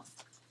need it or not.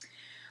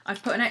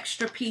 I've put an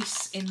extra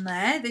piece in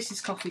there. This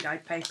is coffee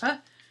dyed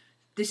paper.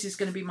 This is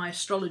going to be my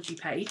astrology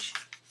page.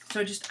 So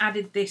I just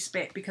added this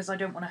bit because I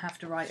don't want to have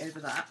to write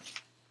over that.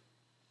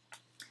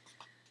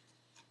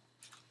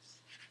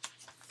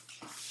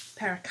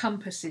 Pair of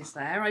compasses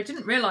there. I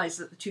didn't realise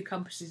that the 2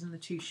 compasses and the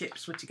 2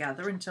 ships were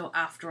together until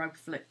after I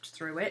flipped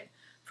through it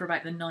for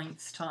about the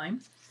 9th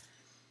time.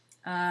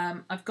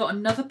 I've got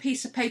another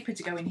piece of paper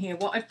to go in here.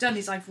 What I've done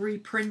is I've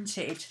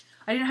reprinted.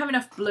 I didn't have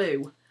enough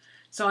blue,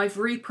 so I've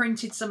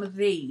reprinted some of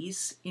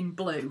these in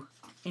blue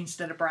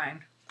instead of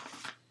brown.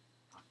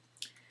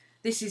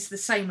 This is the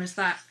same as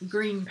that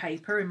green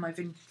paper in my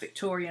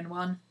Victorian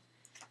one.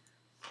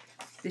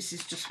 This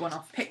is just one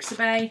off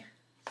Pixabay.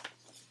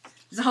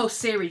 There's a whole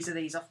series of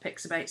these off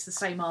Pixabay. It's the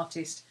same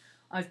artist.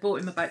 I've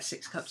bought him about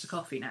 6 cups of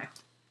coffee now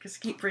because I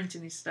keep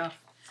printing his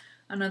stuff.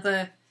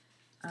 Another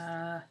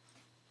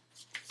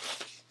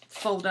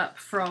fold up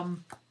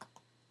from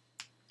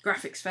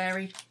Graphics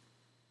Fairy.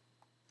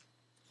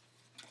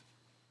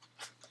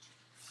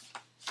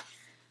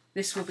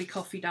 This will be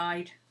coffee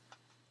dyed.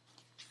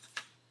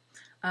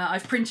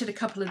 I've printed a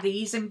couple of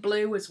these in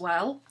blue as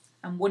well,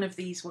 and one of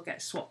these will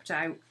get swapped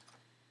out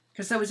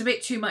because there was a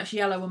bit too much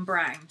yellow and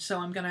brown, so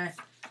I'm gonna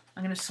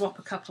swap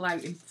a couple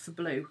out for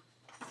blue.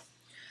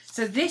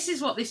 So this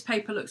is what this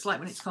paper looks like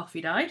when it's coffee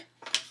dyed.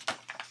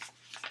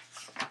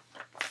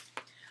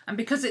 And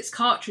because it's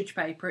cartridge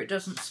paper, it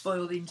doesn't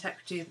spoil the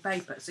integrity of the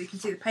paper. So you can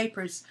see the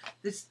paper is,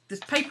 this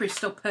paper is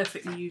still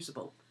perfectly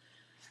usable.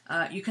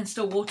 You can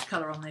still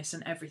watercolour on this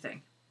and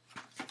everything.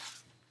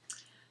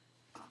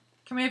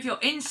 Can we have your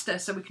Insta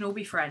so we can all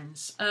be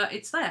friends?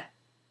 It's there.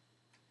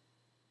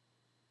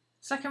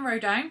 Second row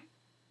down,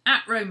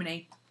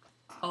 @Romany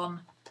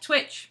on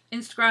Twitch,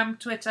 Instagram,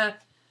 Twitter,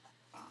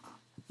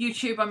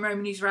 YouTube. I'm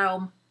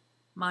RhomanysRealm.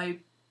 My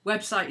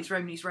website is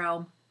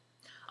RhomanysRealm.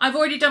 I've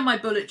already done my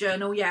bullet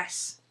journal,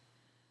 yes.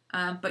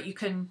 But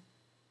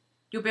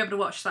you'll be able to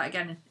watch that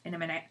again in a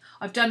minute.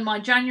 I've done my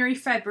January,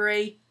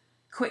 February,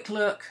 quick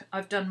look.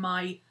 I've done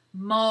my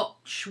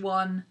March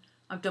one.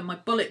 I've done my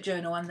bullet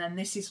journal, and then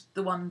this is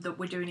the one that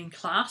we're doing in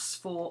class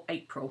for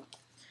April.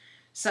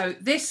 So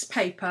this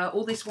paper,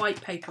 all this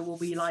white paper, will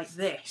be like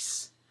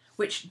this,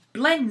 which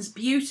blends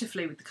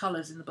beautifully with the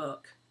colours in the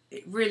book.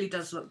 It really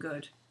does look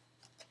good.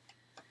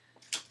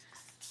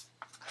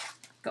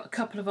 Got a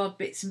couple of odd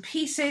bits and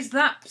pieces.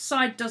 That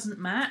side doesn't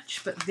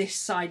match, but this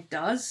side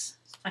does.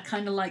 I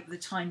kind of like the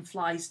Time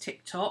Flies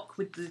TikTok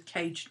with the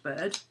caged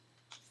bird.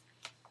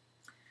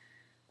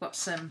 Got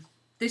some...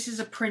 This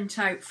is a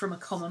printout from a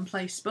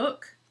commonplace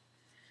book.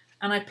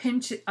 And I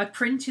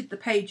printed the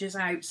pages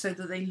out so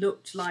that they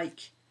looked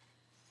like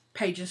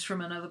pages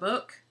from another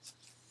book.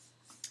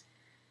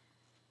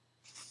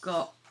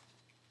 Got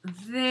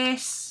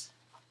this.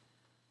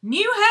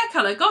 New hair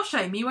colour. Gosh,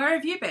 Amy, where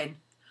have you been?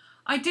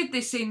 I did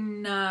this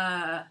in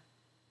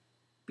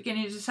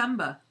beginning of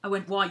December. I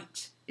went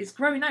white. It's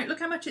growing out. Look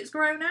how much it's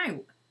grown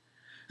out.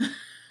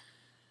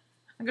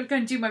 I'm going to go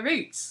and do my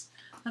roots.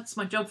 That's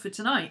my job for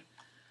tonight.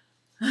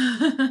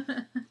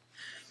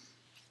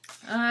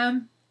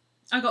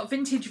 I got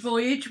Vintage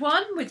Voyage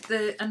one with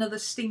another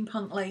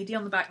steampunk lady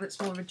on the back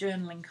that's more of a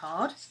journaling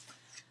card.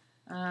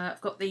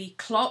 I've got the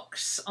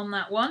clocks on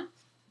that one.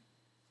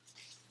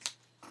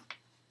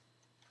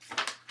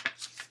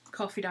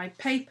 Coffee dyed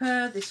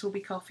paper. This will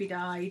be coffee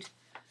dyed.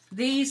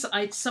 These,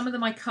 some of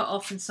them I cut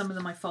off and some of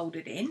them I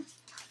folded in.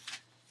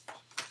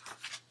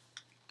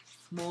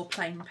 More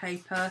plain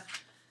paper.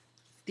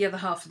 The other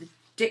half of the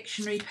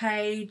dictionary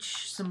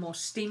page. Some more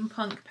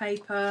steampunk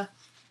paper.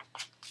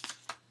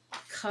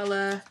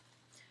 Colour.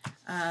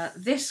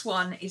 This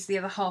one is the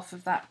other half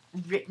of that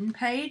written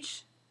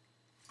page.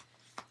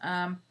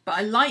 But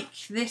I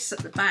like this at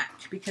the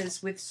back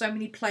because with so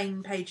many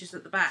plain pages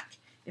at the back,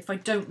 if I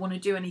don't want to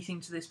do anything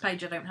to this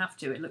page, I don't have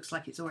to. It looks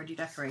like it's already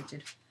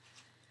decorated.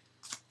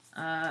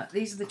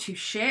 These are the two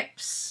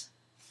ships.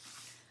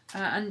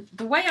 And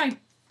the way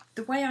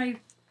I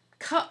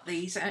cut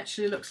these, it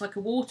actually looks like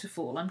a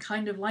waterfall. I'm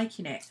kind of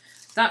liking it.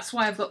 That's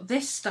why I've got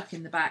this stuck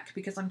in the back,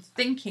 because I'm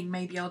thinking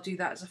maybe I'll do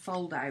that as a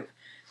fold out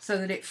so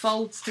that it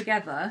folds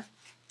together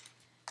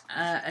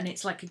and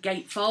it's like a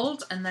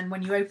gatefold, and then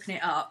when you open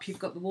it up you've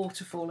got the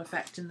waterfall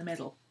effect in the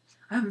middle.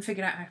 I haven't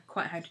figured out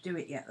quite how to do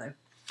it yet though.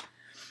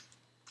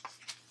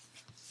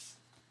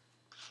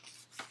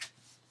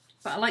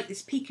 But I like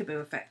this peekaboo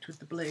effect with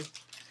the blue.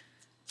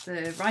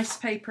 The rice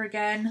paper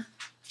again,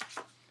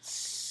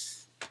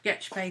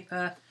 sketch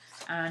paper,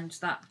 and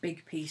that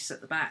big piece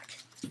at the back.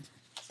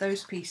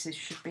 Those pieces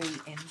should be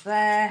in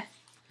there.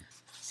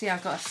 See,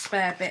 I've got a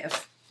spare bit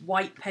of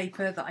white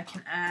paper that I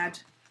can add.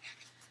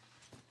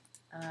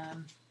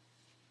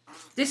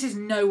 This is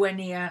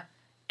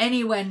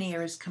anywhere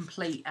near as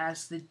complete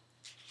as the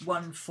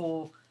one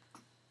for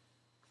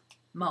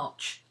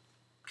March.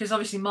 Because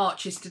obviously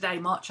March is today.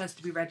 March has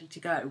to be ready to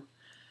go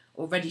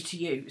or ready to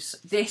use.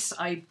 This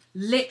I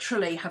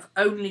literally have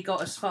only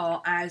got as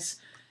far as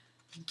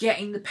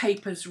getting the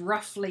papers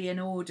roughly in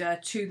order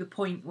to the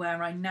point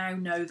where I now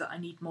know that I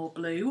need more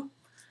blue,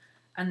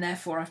 and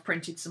therefore I've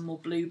printed some more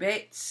blue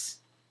bits.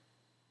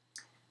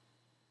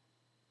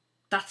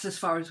 That's as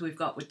far as we've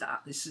got with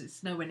that. This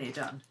is nowhere near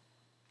done.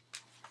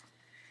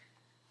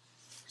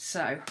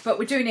 So, but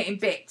we're doing it in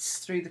bits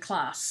through the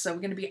class, so we're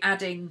going to be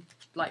adding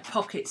like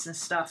pockets and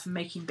stuff and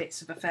making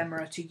bits of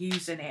ephemera to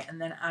use in it, and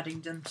then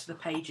adding them to the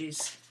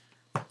pages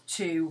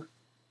to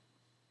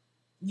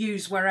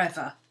use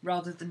wherever,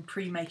 rather than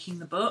pre-making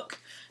the book.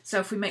 So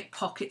if we make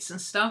pockets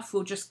and stuff,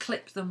 we'll just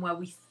clip them where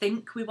we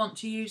think we want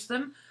to use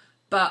them,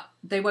 but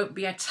they won't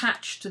be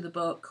attached to the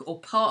book or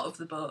part of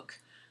the book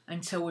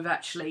until we've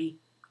actually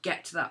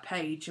get to that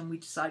page and we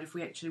decide if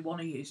we actually want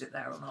to use it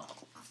there or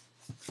not.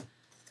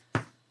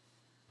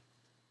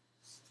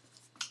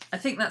 I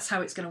think that's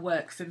how it's going to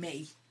work for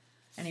me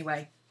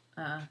anyway,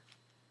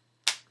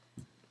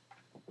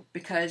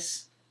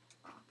 because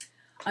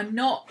I'm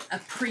not a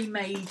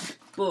pre-made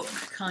book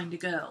kind of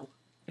girl.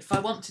 If I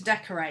want to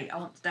decorate, I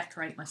want to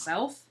decorate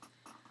myself,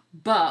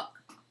 but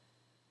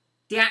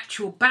the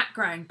actual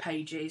background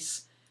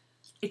pages,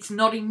 it's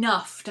not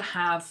enough to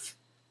have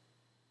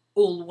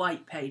all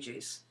white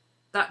pages.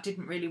 That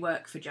didn't really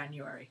work for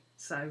January.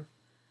 So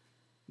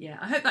yeah,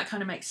 I hope that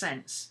kind of makes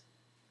sense.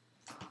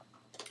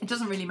 It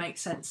doesn't really make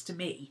sense to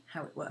me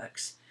how it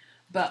works,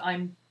 but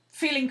I'm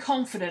feeling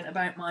confident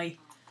about my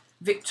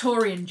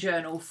Victorian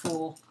journal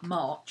for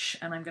March,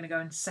 and I'm going to go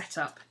and set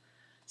up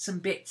some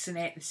bits in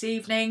it this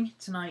evening.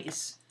 Tonight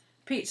is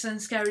pizza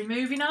and scary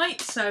movie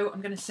night, so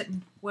I'm going to sit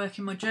and work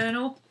in my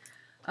journal,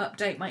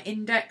 update my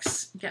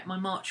index, get my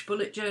March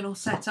bullet journal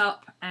set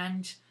up,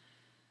 and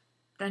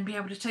then be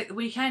able to take the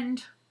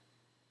weekend.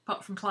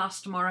 Apart from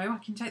class tomorrow,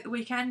 I can take the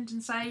weekend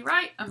and say,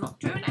 right, I'm not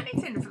doing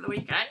anything for the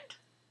weekend.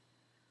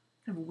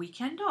 I have a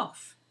weekend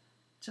off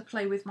to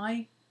play with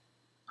my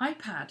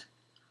iPad.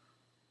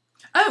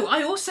 Oh,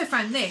 I also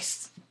found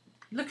this.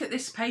 Look at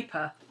this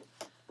paper.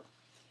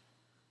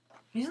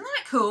 Isn't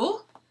that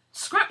cool?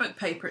 Scrapbook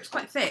paper. It's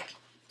quite thick.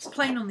 It's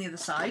plain on the other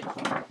side.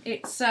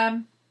 It's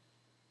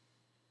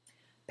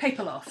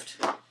Paper Loft.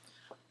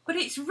 But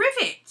it's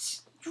rivet.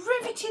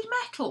 Riveted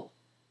metal.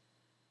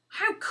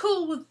 How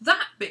cool would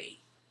that be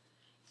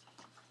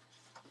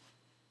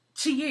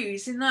to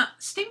use in that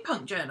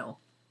steampunk journal?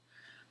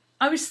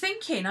 I was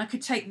thinking I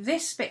could take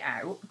this bit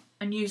out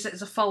and use it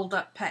as a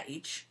fold-up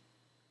page.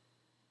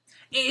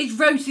 It is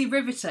Rosy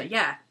Riveter,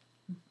 yeah.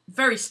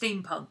 Very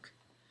steampunk.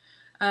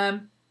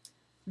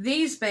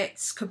 These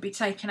bits could be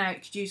taken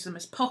out, could use them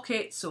as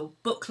pockets or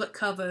booklet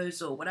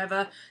covers or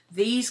whatever.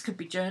 These could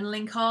be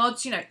journaling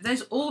cards. You know,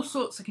 there's all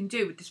sorts I can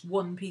do with this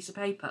one piece of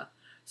paper.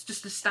 It's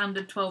just a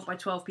standard 12 by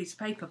 12 piece of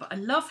paper, but I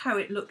love how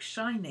it looks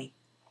shiny.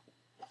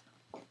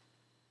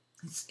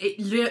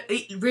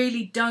 It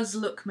really does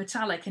look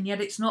metallic, and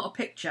yet it's not a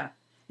picture.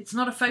 It's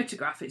not a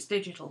photograph, it's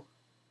digital.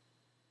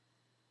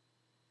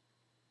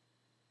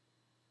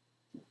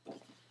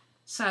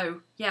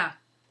 So, yeah,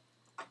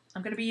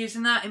 I'm going to be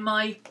using that in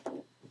my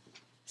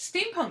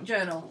steampunk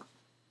journal.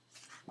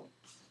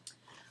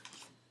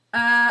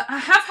 I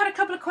have had a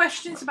couple of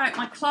questions about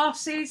my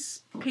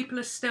classes. People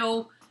are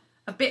still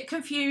a bit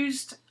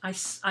confused.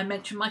 I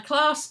mentioned my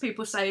class.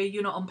 People say,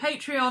 you're not on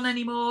Patreon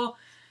anymore.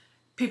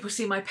 People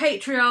see my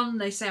Patreon.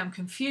 They say I'm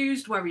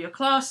confused. Where are your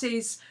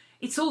classes?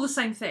 It's all the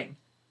same thing.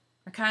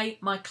 Okay?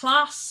 My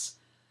class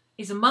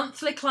is a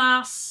monthly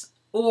class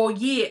or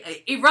year.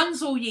 It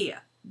runs all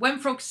year. When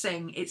Frogs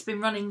Sing, it's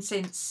been running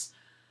since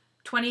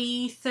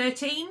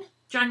 2013.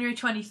 January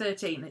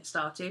 2013 it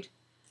started.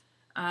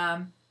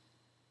 And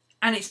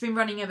it's been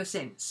running ever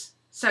since.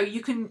 So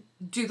you can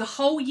do the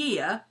whole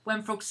year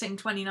When Frogs Sing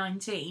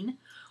 2019,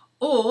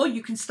 or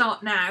you can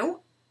start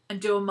now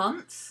and do a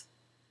month,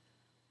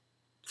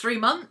 3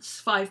 months,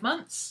 5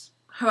 months,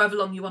 however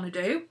long you want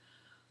to do.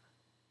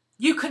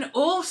 You can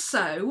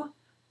also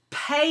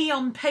pay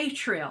on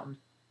Patreon.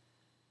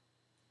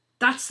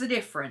 That's the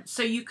difference.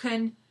 So you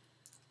can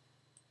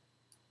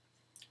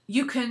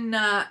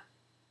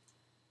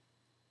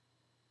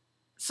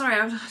sorry,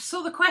 I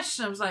saw the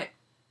question. I was like,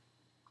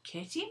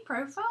 kitty in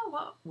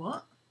profile?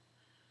 What?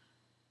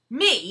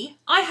 Me?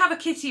 I have a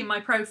kitty in my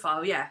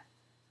profile, yeah.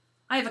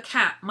 I have a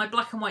cat, my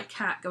black and white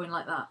cat going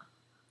like that.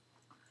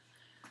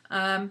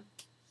 I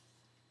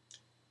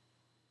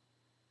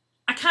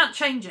can't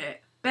change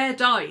it. Bear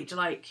died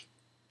like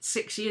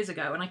 6 years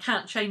ago and I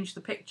can't change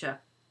the picture.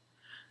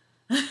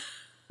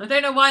 I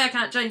don't know why I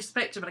can't change the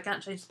picture, but I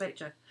can't change the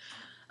picture.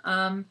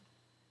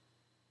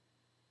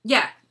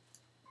 Yeah.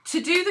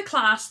 To do the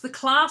class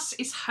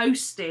is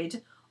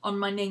hosted on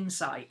my Ning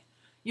site.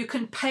 You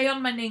can pay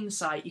on my Ning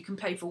site. You can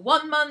pay for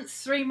 1 month,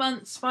 3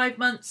 months, 5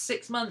 months,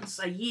 6 months,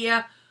 a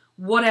year,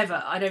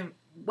 whatever.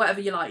 Whatever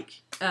you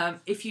like.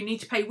 If you need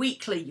to pay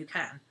weekly, you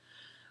can.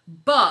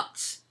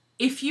 But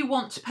if you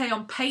want to pay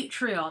on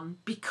Patreon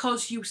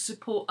because you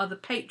support other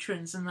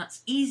patrons and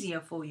that's easier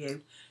for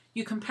you,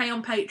 you can pay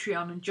on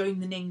Patreon and join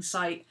the Ning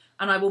site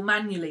and I will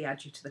manually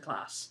add you to the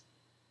class.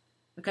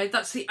 Okay,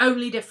 that's the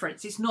only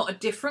difference. It's not a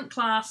different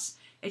class.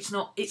 It's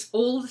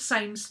all the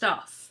same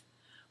stuff.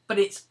 But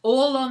it's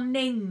all on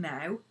Ning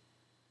now.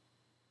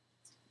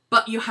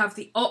 But you have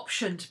the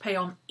option to pay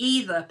on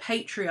either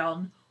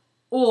Patreon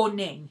or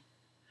Ning.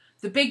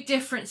 The big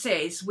difference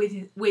is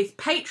with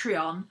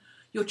Patreon,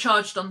 you're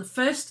charged on the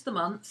 1st of the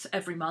month,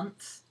 every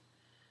month.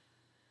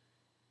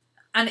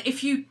 And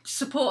if you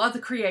support other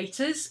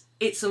creators,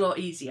 it's a lot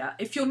easier.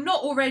 If you're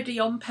not already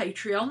on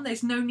Patreon,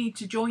 there's no need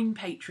to join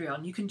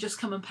Patreon. You can just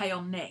come and pay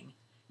on Ning.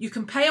 You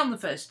can pay on the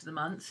 1st of the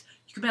month.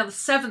 You can pay on the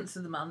 7th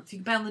of the month. You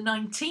can pay on the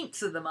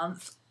 19th of the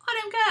month. I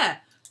don't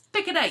care.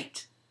 Pick a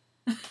date.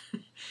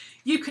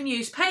 You can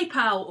use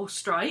PayPal or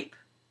Stripe,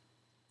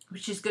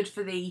 which is good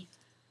for the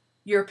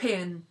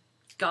European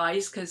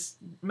guys because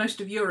most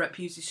of Europe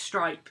uses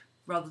Stripe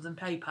rather than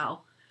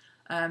PayPal.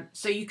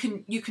 So you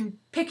can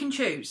pick and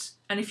choose.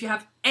 And if you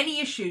have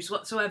any issues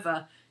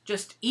whatsoever,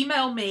 just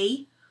email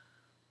me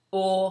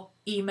or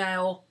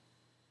email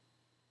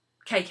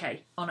KK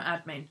on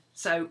admin.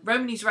 So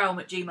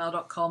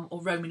RhomanysRealm@gmail.com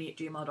or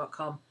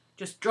Romany@gmail.com.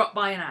 Just drop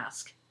by and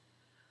ask.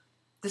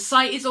 The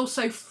site is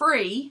also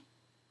free.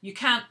 You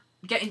can't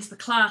get into the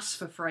class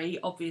for free,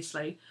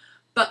 obviously,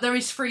 but there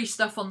is free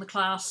stuff on the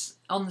class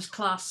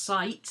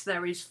site.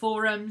 There is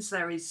forums,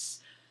 there is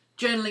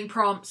journaling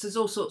prompts, there's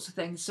all sorts of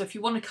things. So if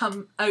you want to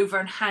come over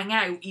and hang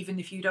out, even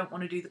if you don't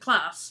want to do the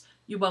class,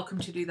 you're welcome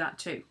to do that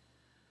too.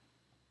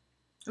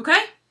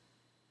 Okay?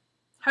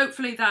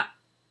 Hopefully that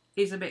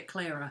is a bit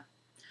clearer.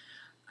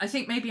 I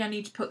think maybe I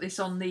need to put this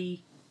on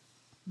the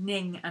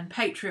Ning and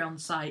Patreon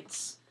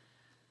sites.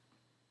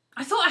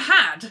 I thought I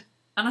had,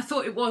 and I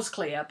thought it was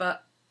clear,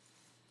 but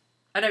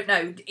I don't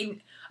know.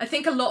 I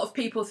think a lot of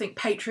people think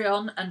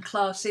Patreon and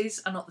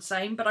classes are not the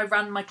same, but I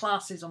ran my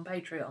classes on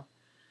Patreon.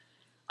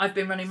 I've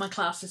been running my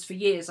classes for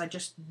years. I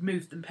just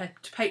moved them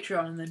to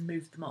Patreon and then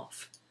moved them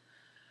off.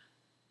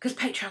 Because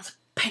Patreon's a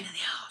pain in the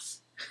arse.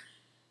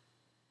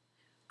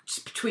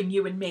 Just between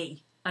you and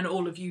me and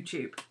all of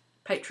YouTube.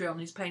 Patreon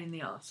is a pain in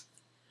the arse.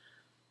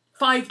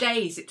 5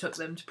 days it took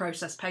them to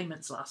process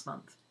payments last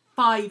month.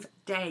 5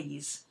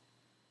 days.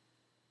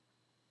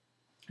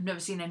 I've never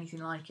seen anything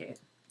like it.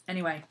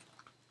 Anyway.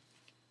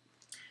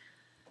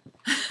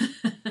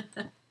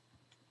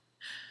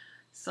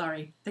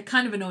 Sorry. They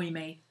kind of annoy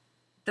me.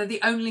 They're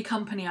the only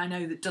company I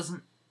know that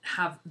doesn't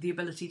have the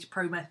ability to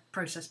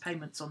process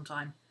payments on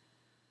time.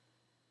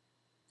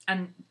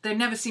 And they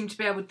never seem to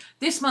be able...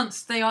 This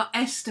month they are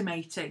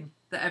estimating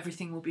that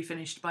everything will be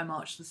finished by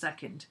March the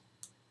 2nd.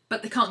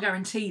 But they can't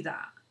guarantee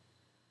that.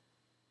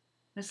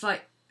 It's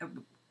like...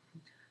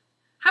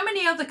 How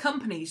many other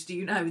companies do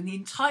you know in the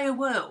entire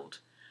world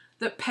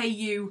that pay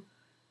you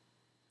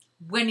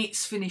when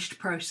it's finished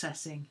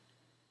processing?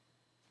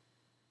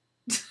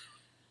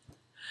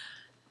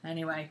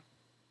 Anyway.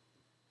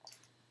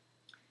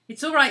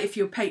 It's alright if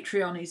your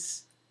Patreon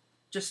is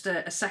just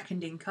a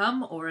second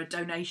income or a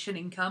donation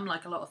income,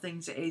 like a lot of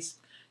things it is.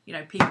 You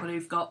know, people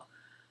who've got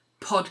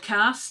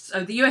podcasts.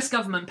 Oh, the US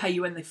government pay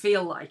you when they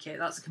feel like it.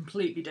 That's a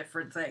completely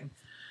different thing.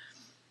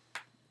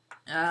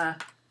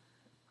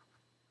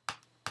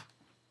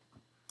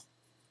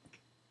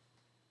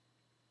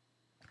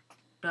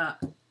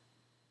 But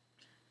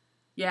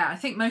yeah, I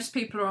think most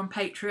people are on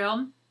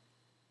Patreon.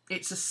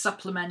 it's a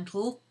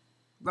supplemental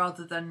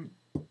rather than,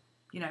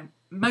 you know,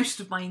 most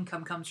of my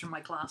income comes from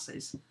my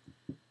classes.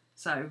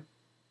 So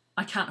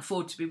I can't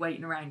afford to be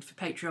waiting around for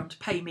Patreon to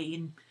pay me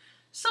in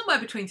somewhere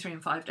between 3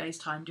 and 5 days'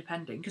 time,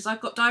 depending, because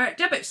I've got direct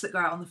debits that go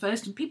out on the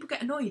 1st and people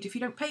get annoyed if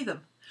you don't pay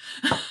them.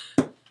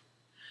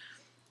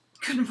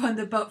 Couldn't find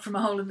the butt from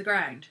a hole in the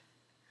ground.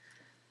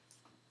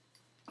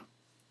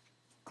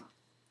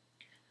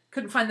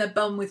 Couldn't find their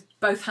bum with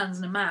both hands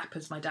in a map,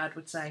 as my dad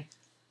would say.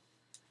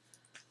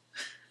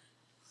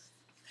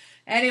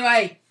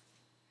 Anyway,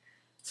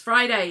 it's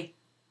Friday.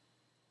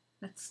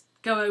 Let's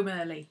go home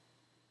early.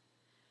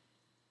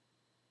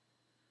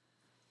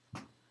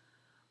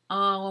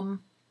 Oh,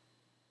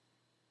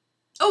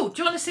 do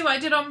you want to see what I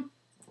did on...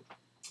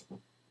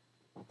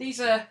 These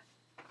are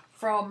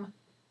from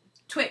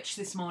Twitch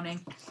this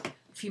morning,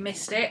 if you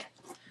missed it.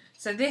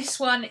 So this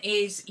one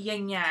is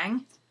Yin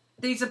Yang.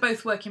 These are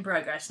both work in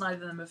progress.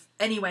 Neither of them have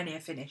anywhere near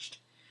finished.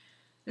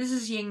 This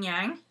is Yin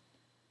Yang,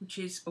 which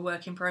is a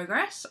work in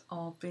progress,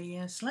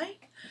 obviously.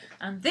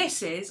 And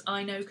this is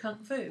I Know Kung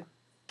Fu.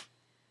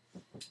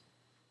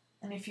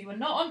 And if you were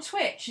not on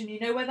Twitch and you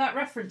know where that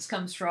reference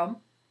comes from,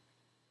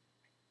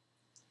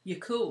 you're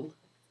cool.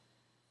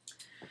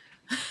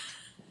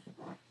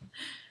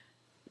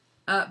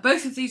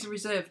 Both of these are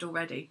reserved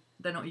already.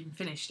 They're not even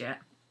finished yet.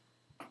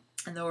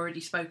 And they're already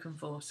spoken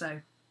for,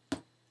 so...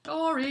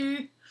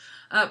 Sorry.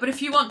 But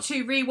if you want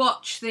to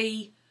rewatch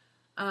the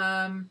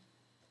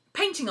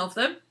painting of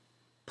them,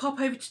 pop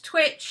over to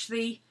Twitch.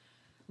 The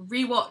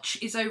rewatch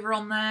is over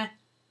on there.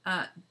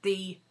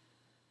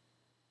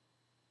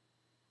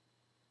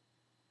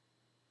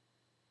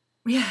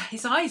 Yeah,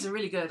 his eyes are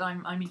really good.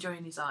 I'm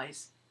enjoying his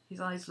eyes. His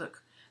eyes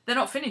look... They're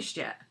not finished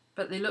yet,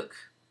 but they look...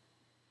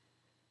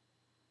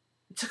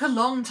 It took a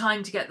long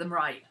time to get them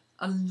right.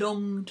 A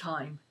long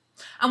time.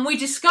 And we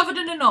discovered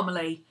an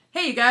anomaly.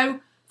 Here you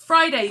go.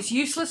 Friday's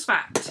useless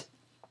fact.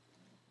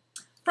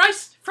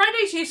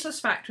 Friday's useless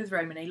fact with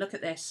Romany. Look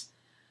at this.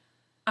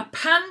 A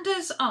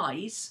panda's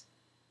eyes,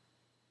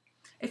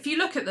 if you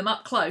look at them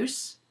up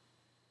close...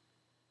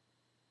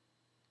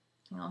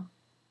 Hang on.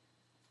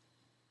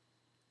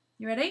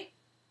 You ready?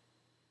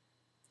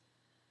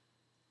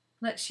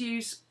 Let's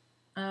use...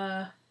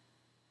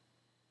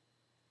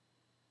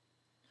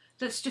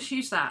 Let's just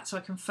use that so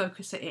I can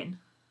focus it in.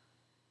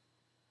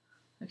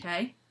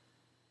 Okay.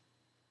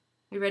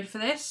 Are you ready for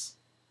this?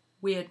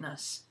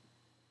 Weirdness.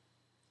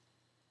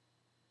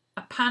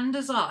 A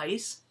panda's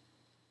eyes,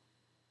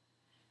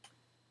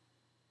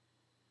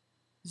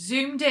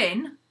 zoomed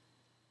in,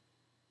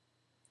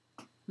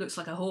 looks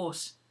like a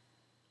horse.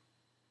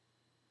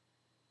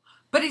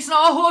 But it's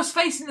not a horse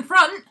facing the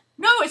front.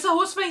 No, it's a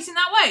horse facing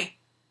that way.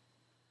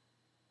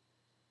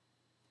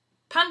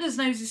 Panda's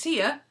nose is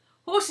here.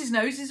 Horse's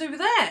nose is over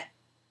there.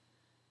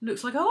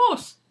 Looks like a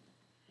horse.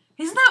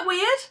 Isn't that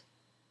weird?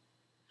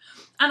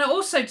 And I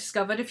also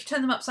discovered if you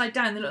turn them upside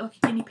down, they look like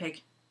a guinea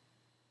pig.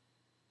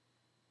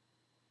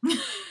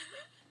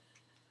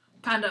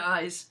 Panda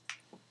eyes.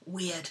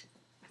 Weird.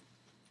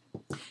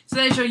 So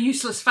there's your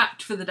useless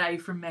fact for the day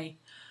from me.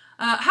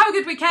 Have a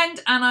good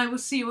weekend, and I will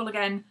see you all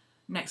again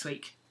next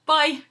week.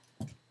 Bye.